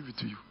day, they'll give it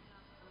to you.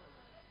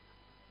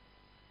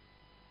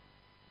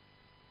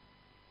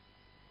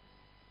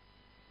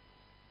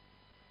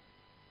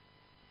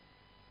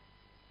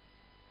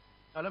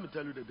 Now let me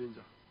tell you the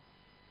danger.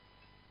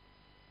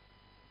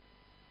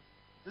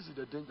 This is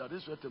the danger.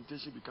 This is where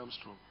temptation becomes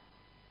strong.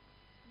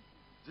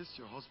 This is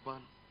your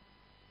husband,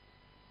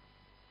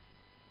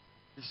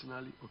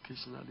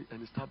 occasionally, and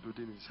he start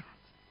building his heart.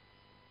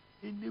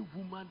 Any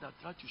woman that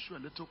tries to show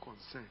a little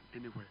concern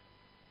anywhere,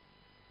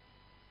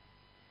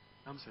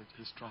 I'm saying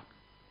he's trapped.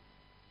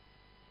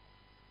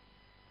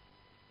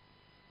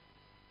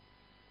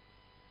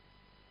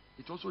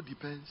 It also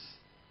depends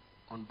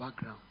on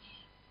backgrounds.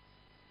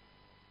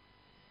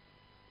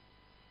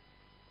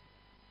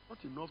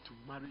 Not enough to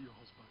marry your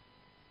husband.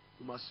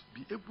 You must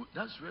be able,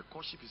 that's where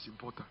courtship is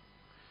important.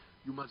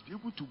 You must be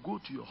able to go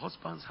to your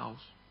husband's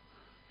house.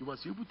 You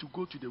must be able to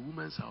go to the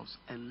woman's house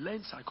and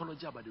learn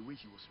psychology about the way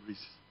he was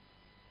raised.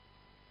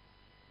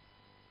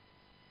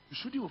 You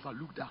shouldn't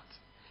overlook that.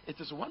 It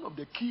is one of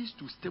the keys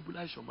to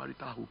stabilize your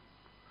marital home.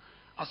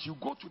 As you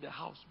go to the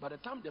house, by the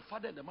time the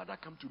father and the mother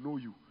come to know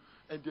you,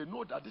 and they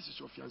know that this is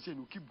your fiancé and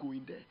you keep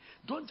going there,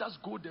 don't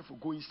just go there for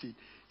going sake.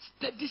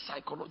 Study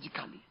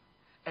psychologically.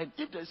 And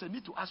if there is a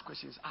need to ask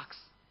questions, ask.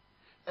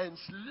 And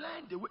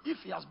learn the way, if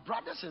he has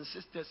brothers and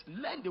sisters,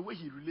 learn the way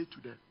he relates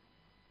to them.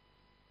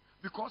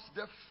 Because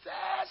the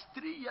first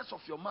 3 years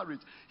of your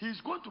marriage, he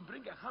is going to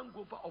bring a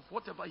hangover of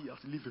whatever he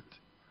has lived.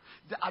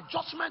 The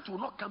adjustment will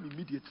not come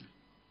immediately.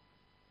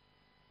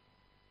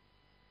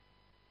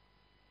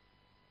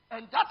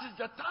 And that is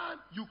the time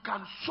you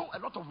can sow a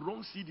lot of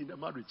wrong seed in the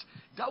marriage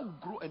that will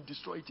grow and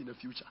destroy it in the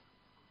future.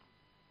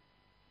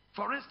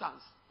 For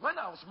instance, when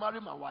I was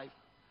marrying my wife,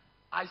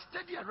 I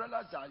studied and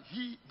realized that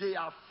they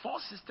are 4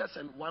 sisters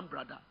and 1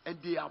 brother, and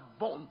they are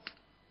bond.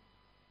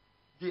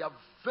 They are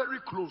very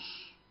close.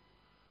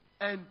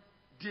 And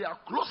their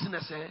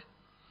closeness,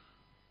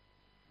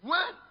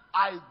 when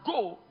I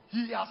go,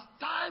 he has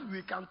time,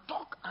 we can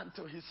talk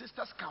until his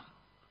sisters come.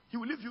 He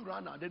will leave you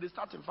around now. Then they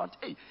start in front.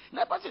 Hey,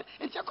 then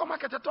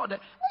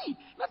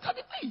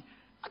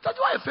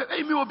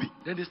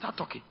they start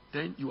talking.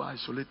 Then you are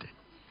isolated.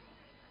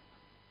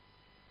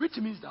 Which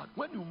means that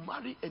when you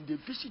marry and they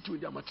visit you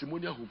in their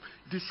matrimonial home,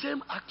 the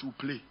same act will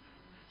play.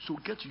 So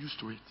get used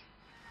to it.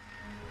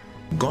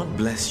 God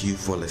bless you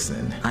for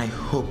listening. I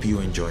hope you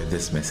enjoyed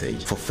this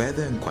message. For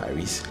further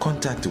inquiries,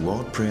 contact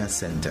World Prayer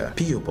Center,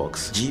 PO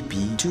Box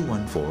GP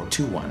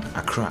 21421,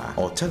 Accra,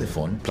 or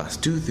telephone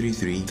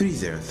 +233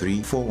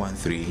 303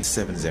 413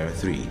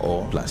 703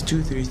 or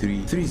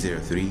 +233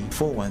 303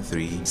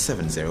 413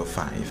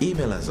 705.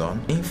 Email us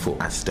on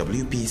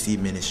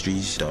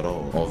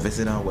info@wpcministries.org or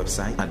visit our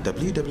website at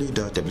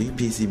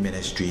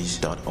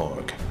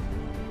www.wpcministries.org.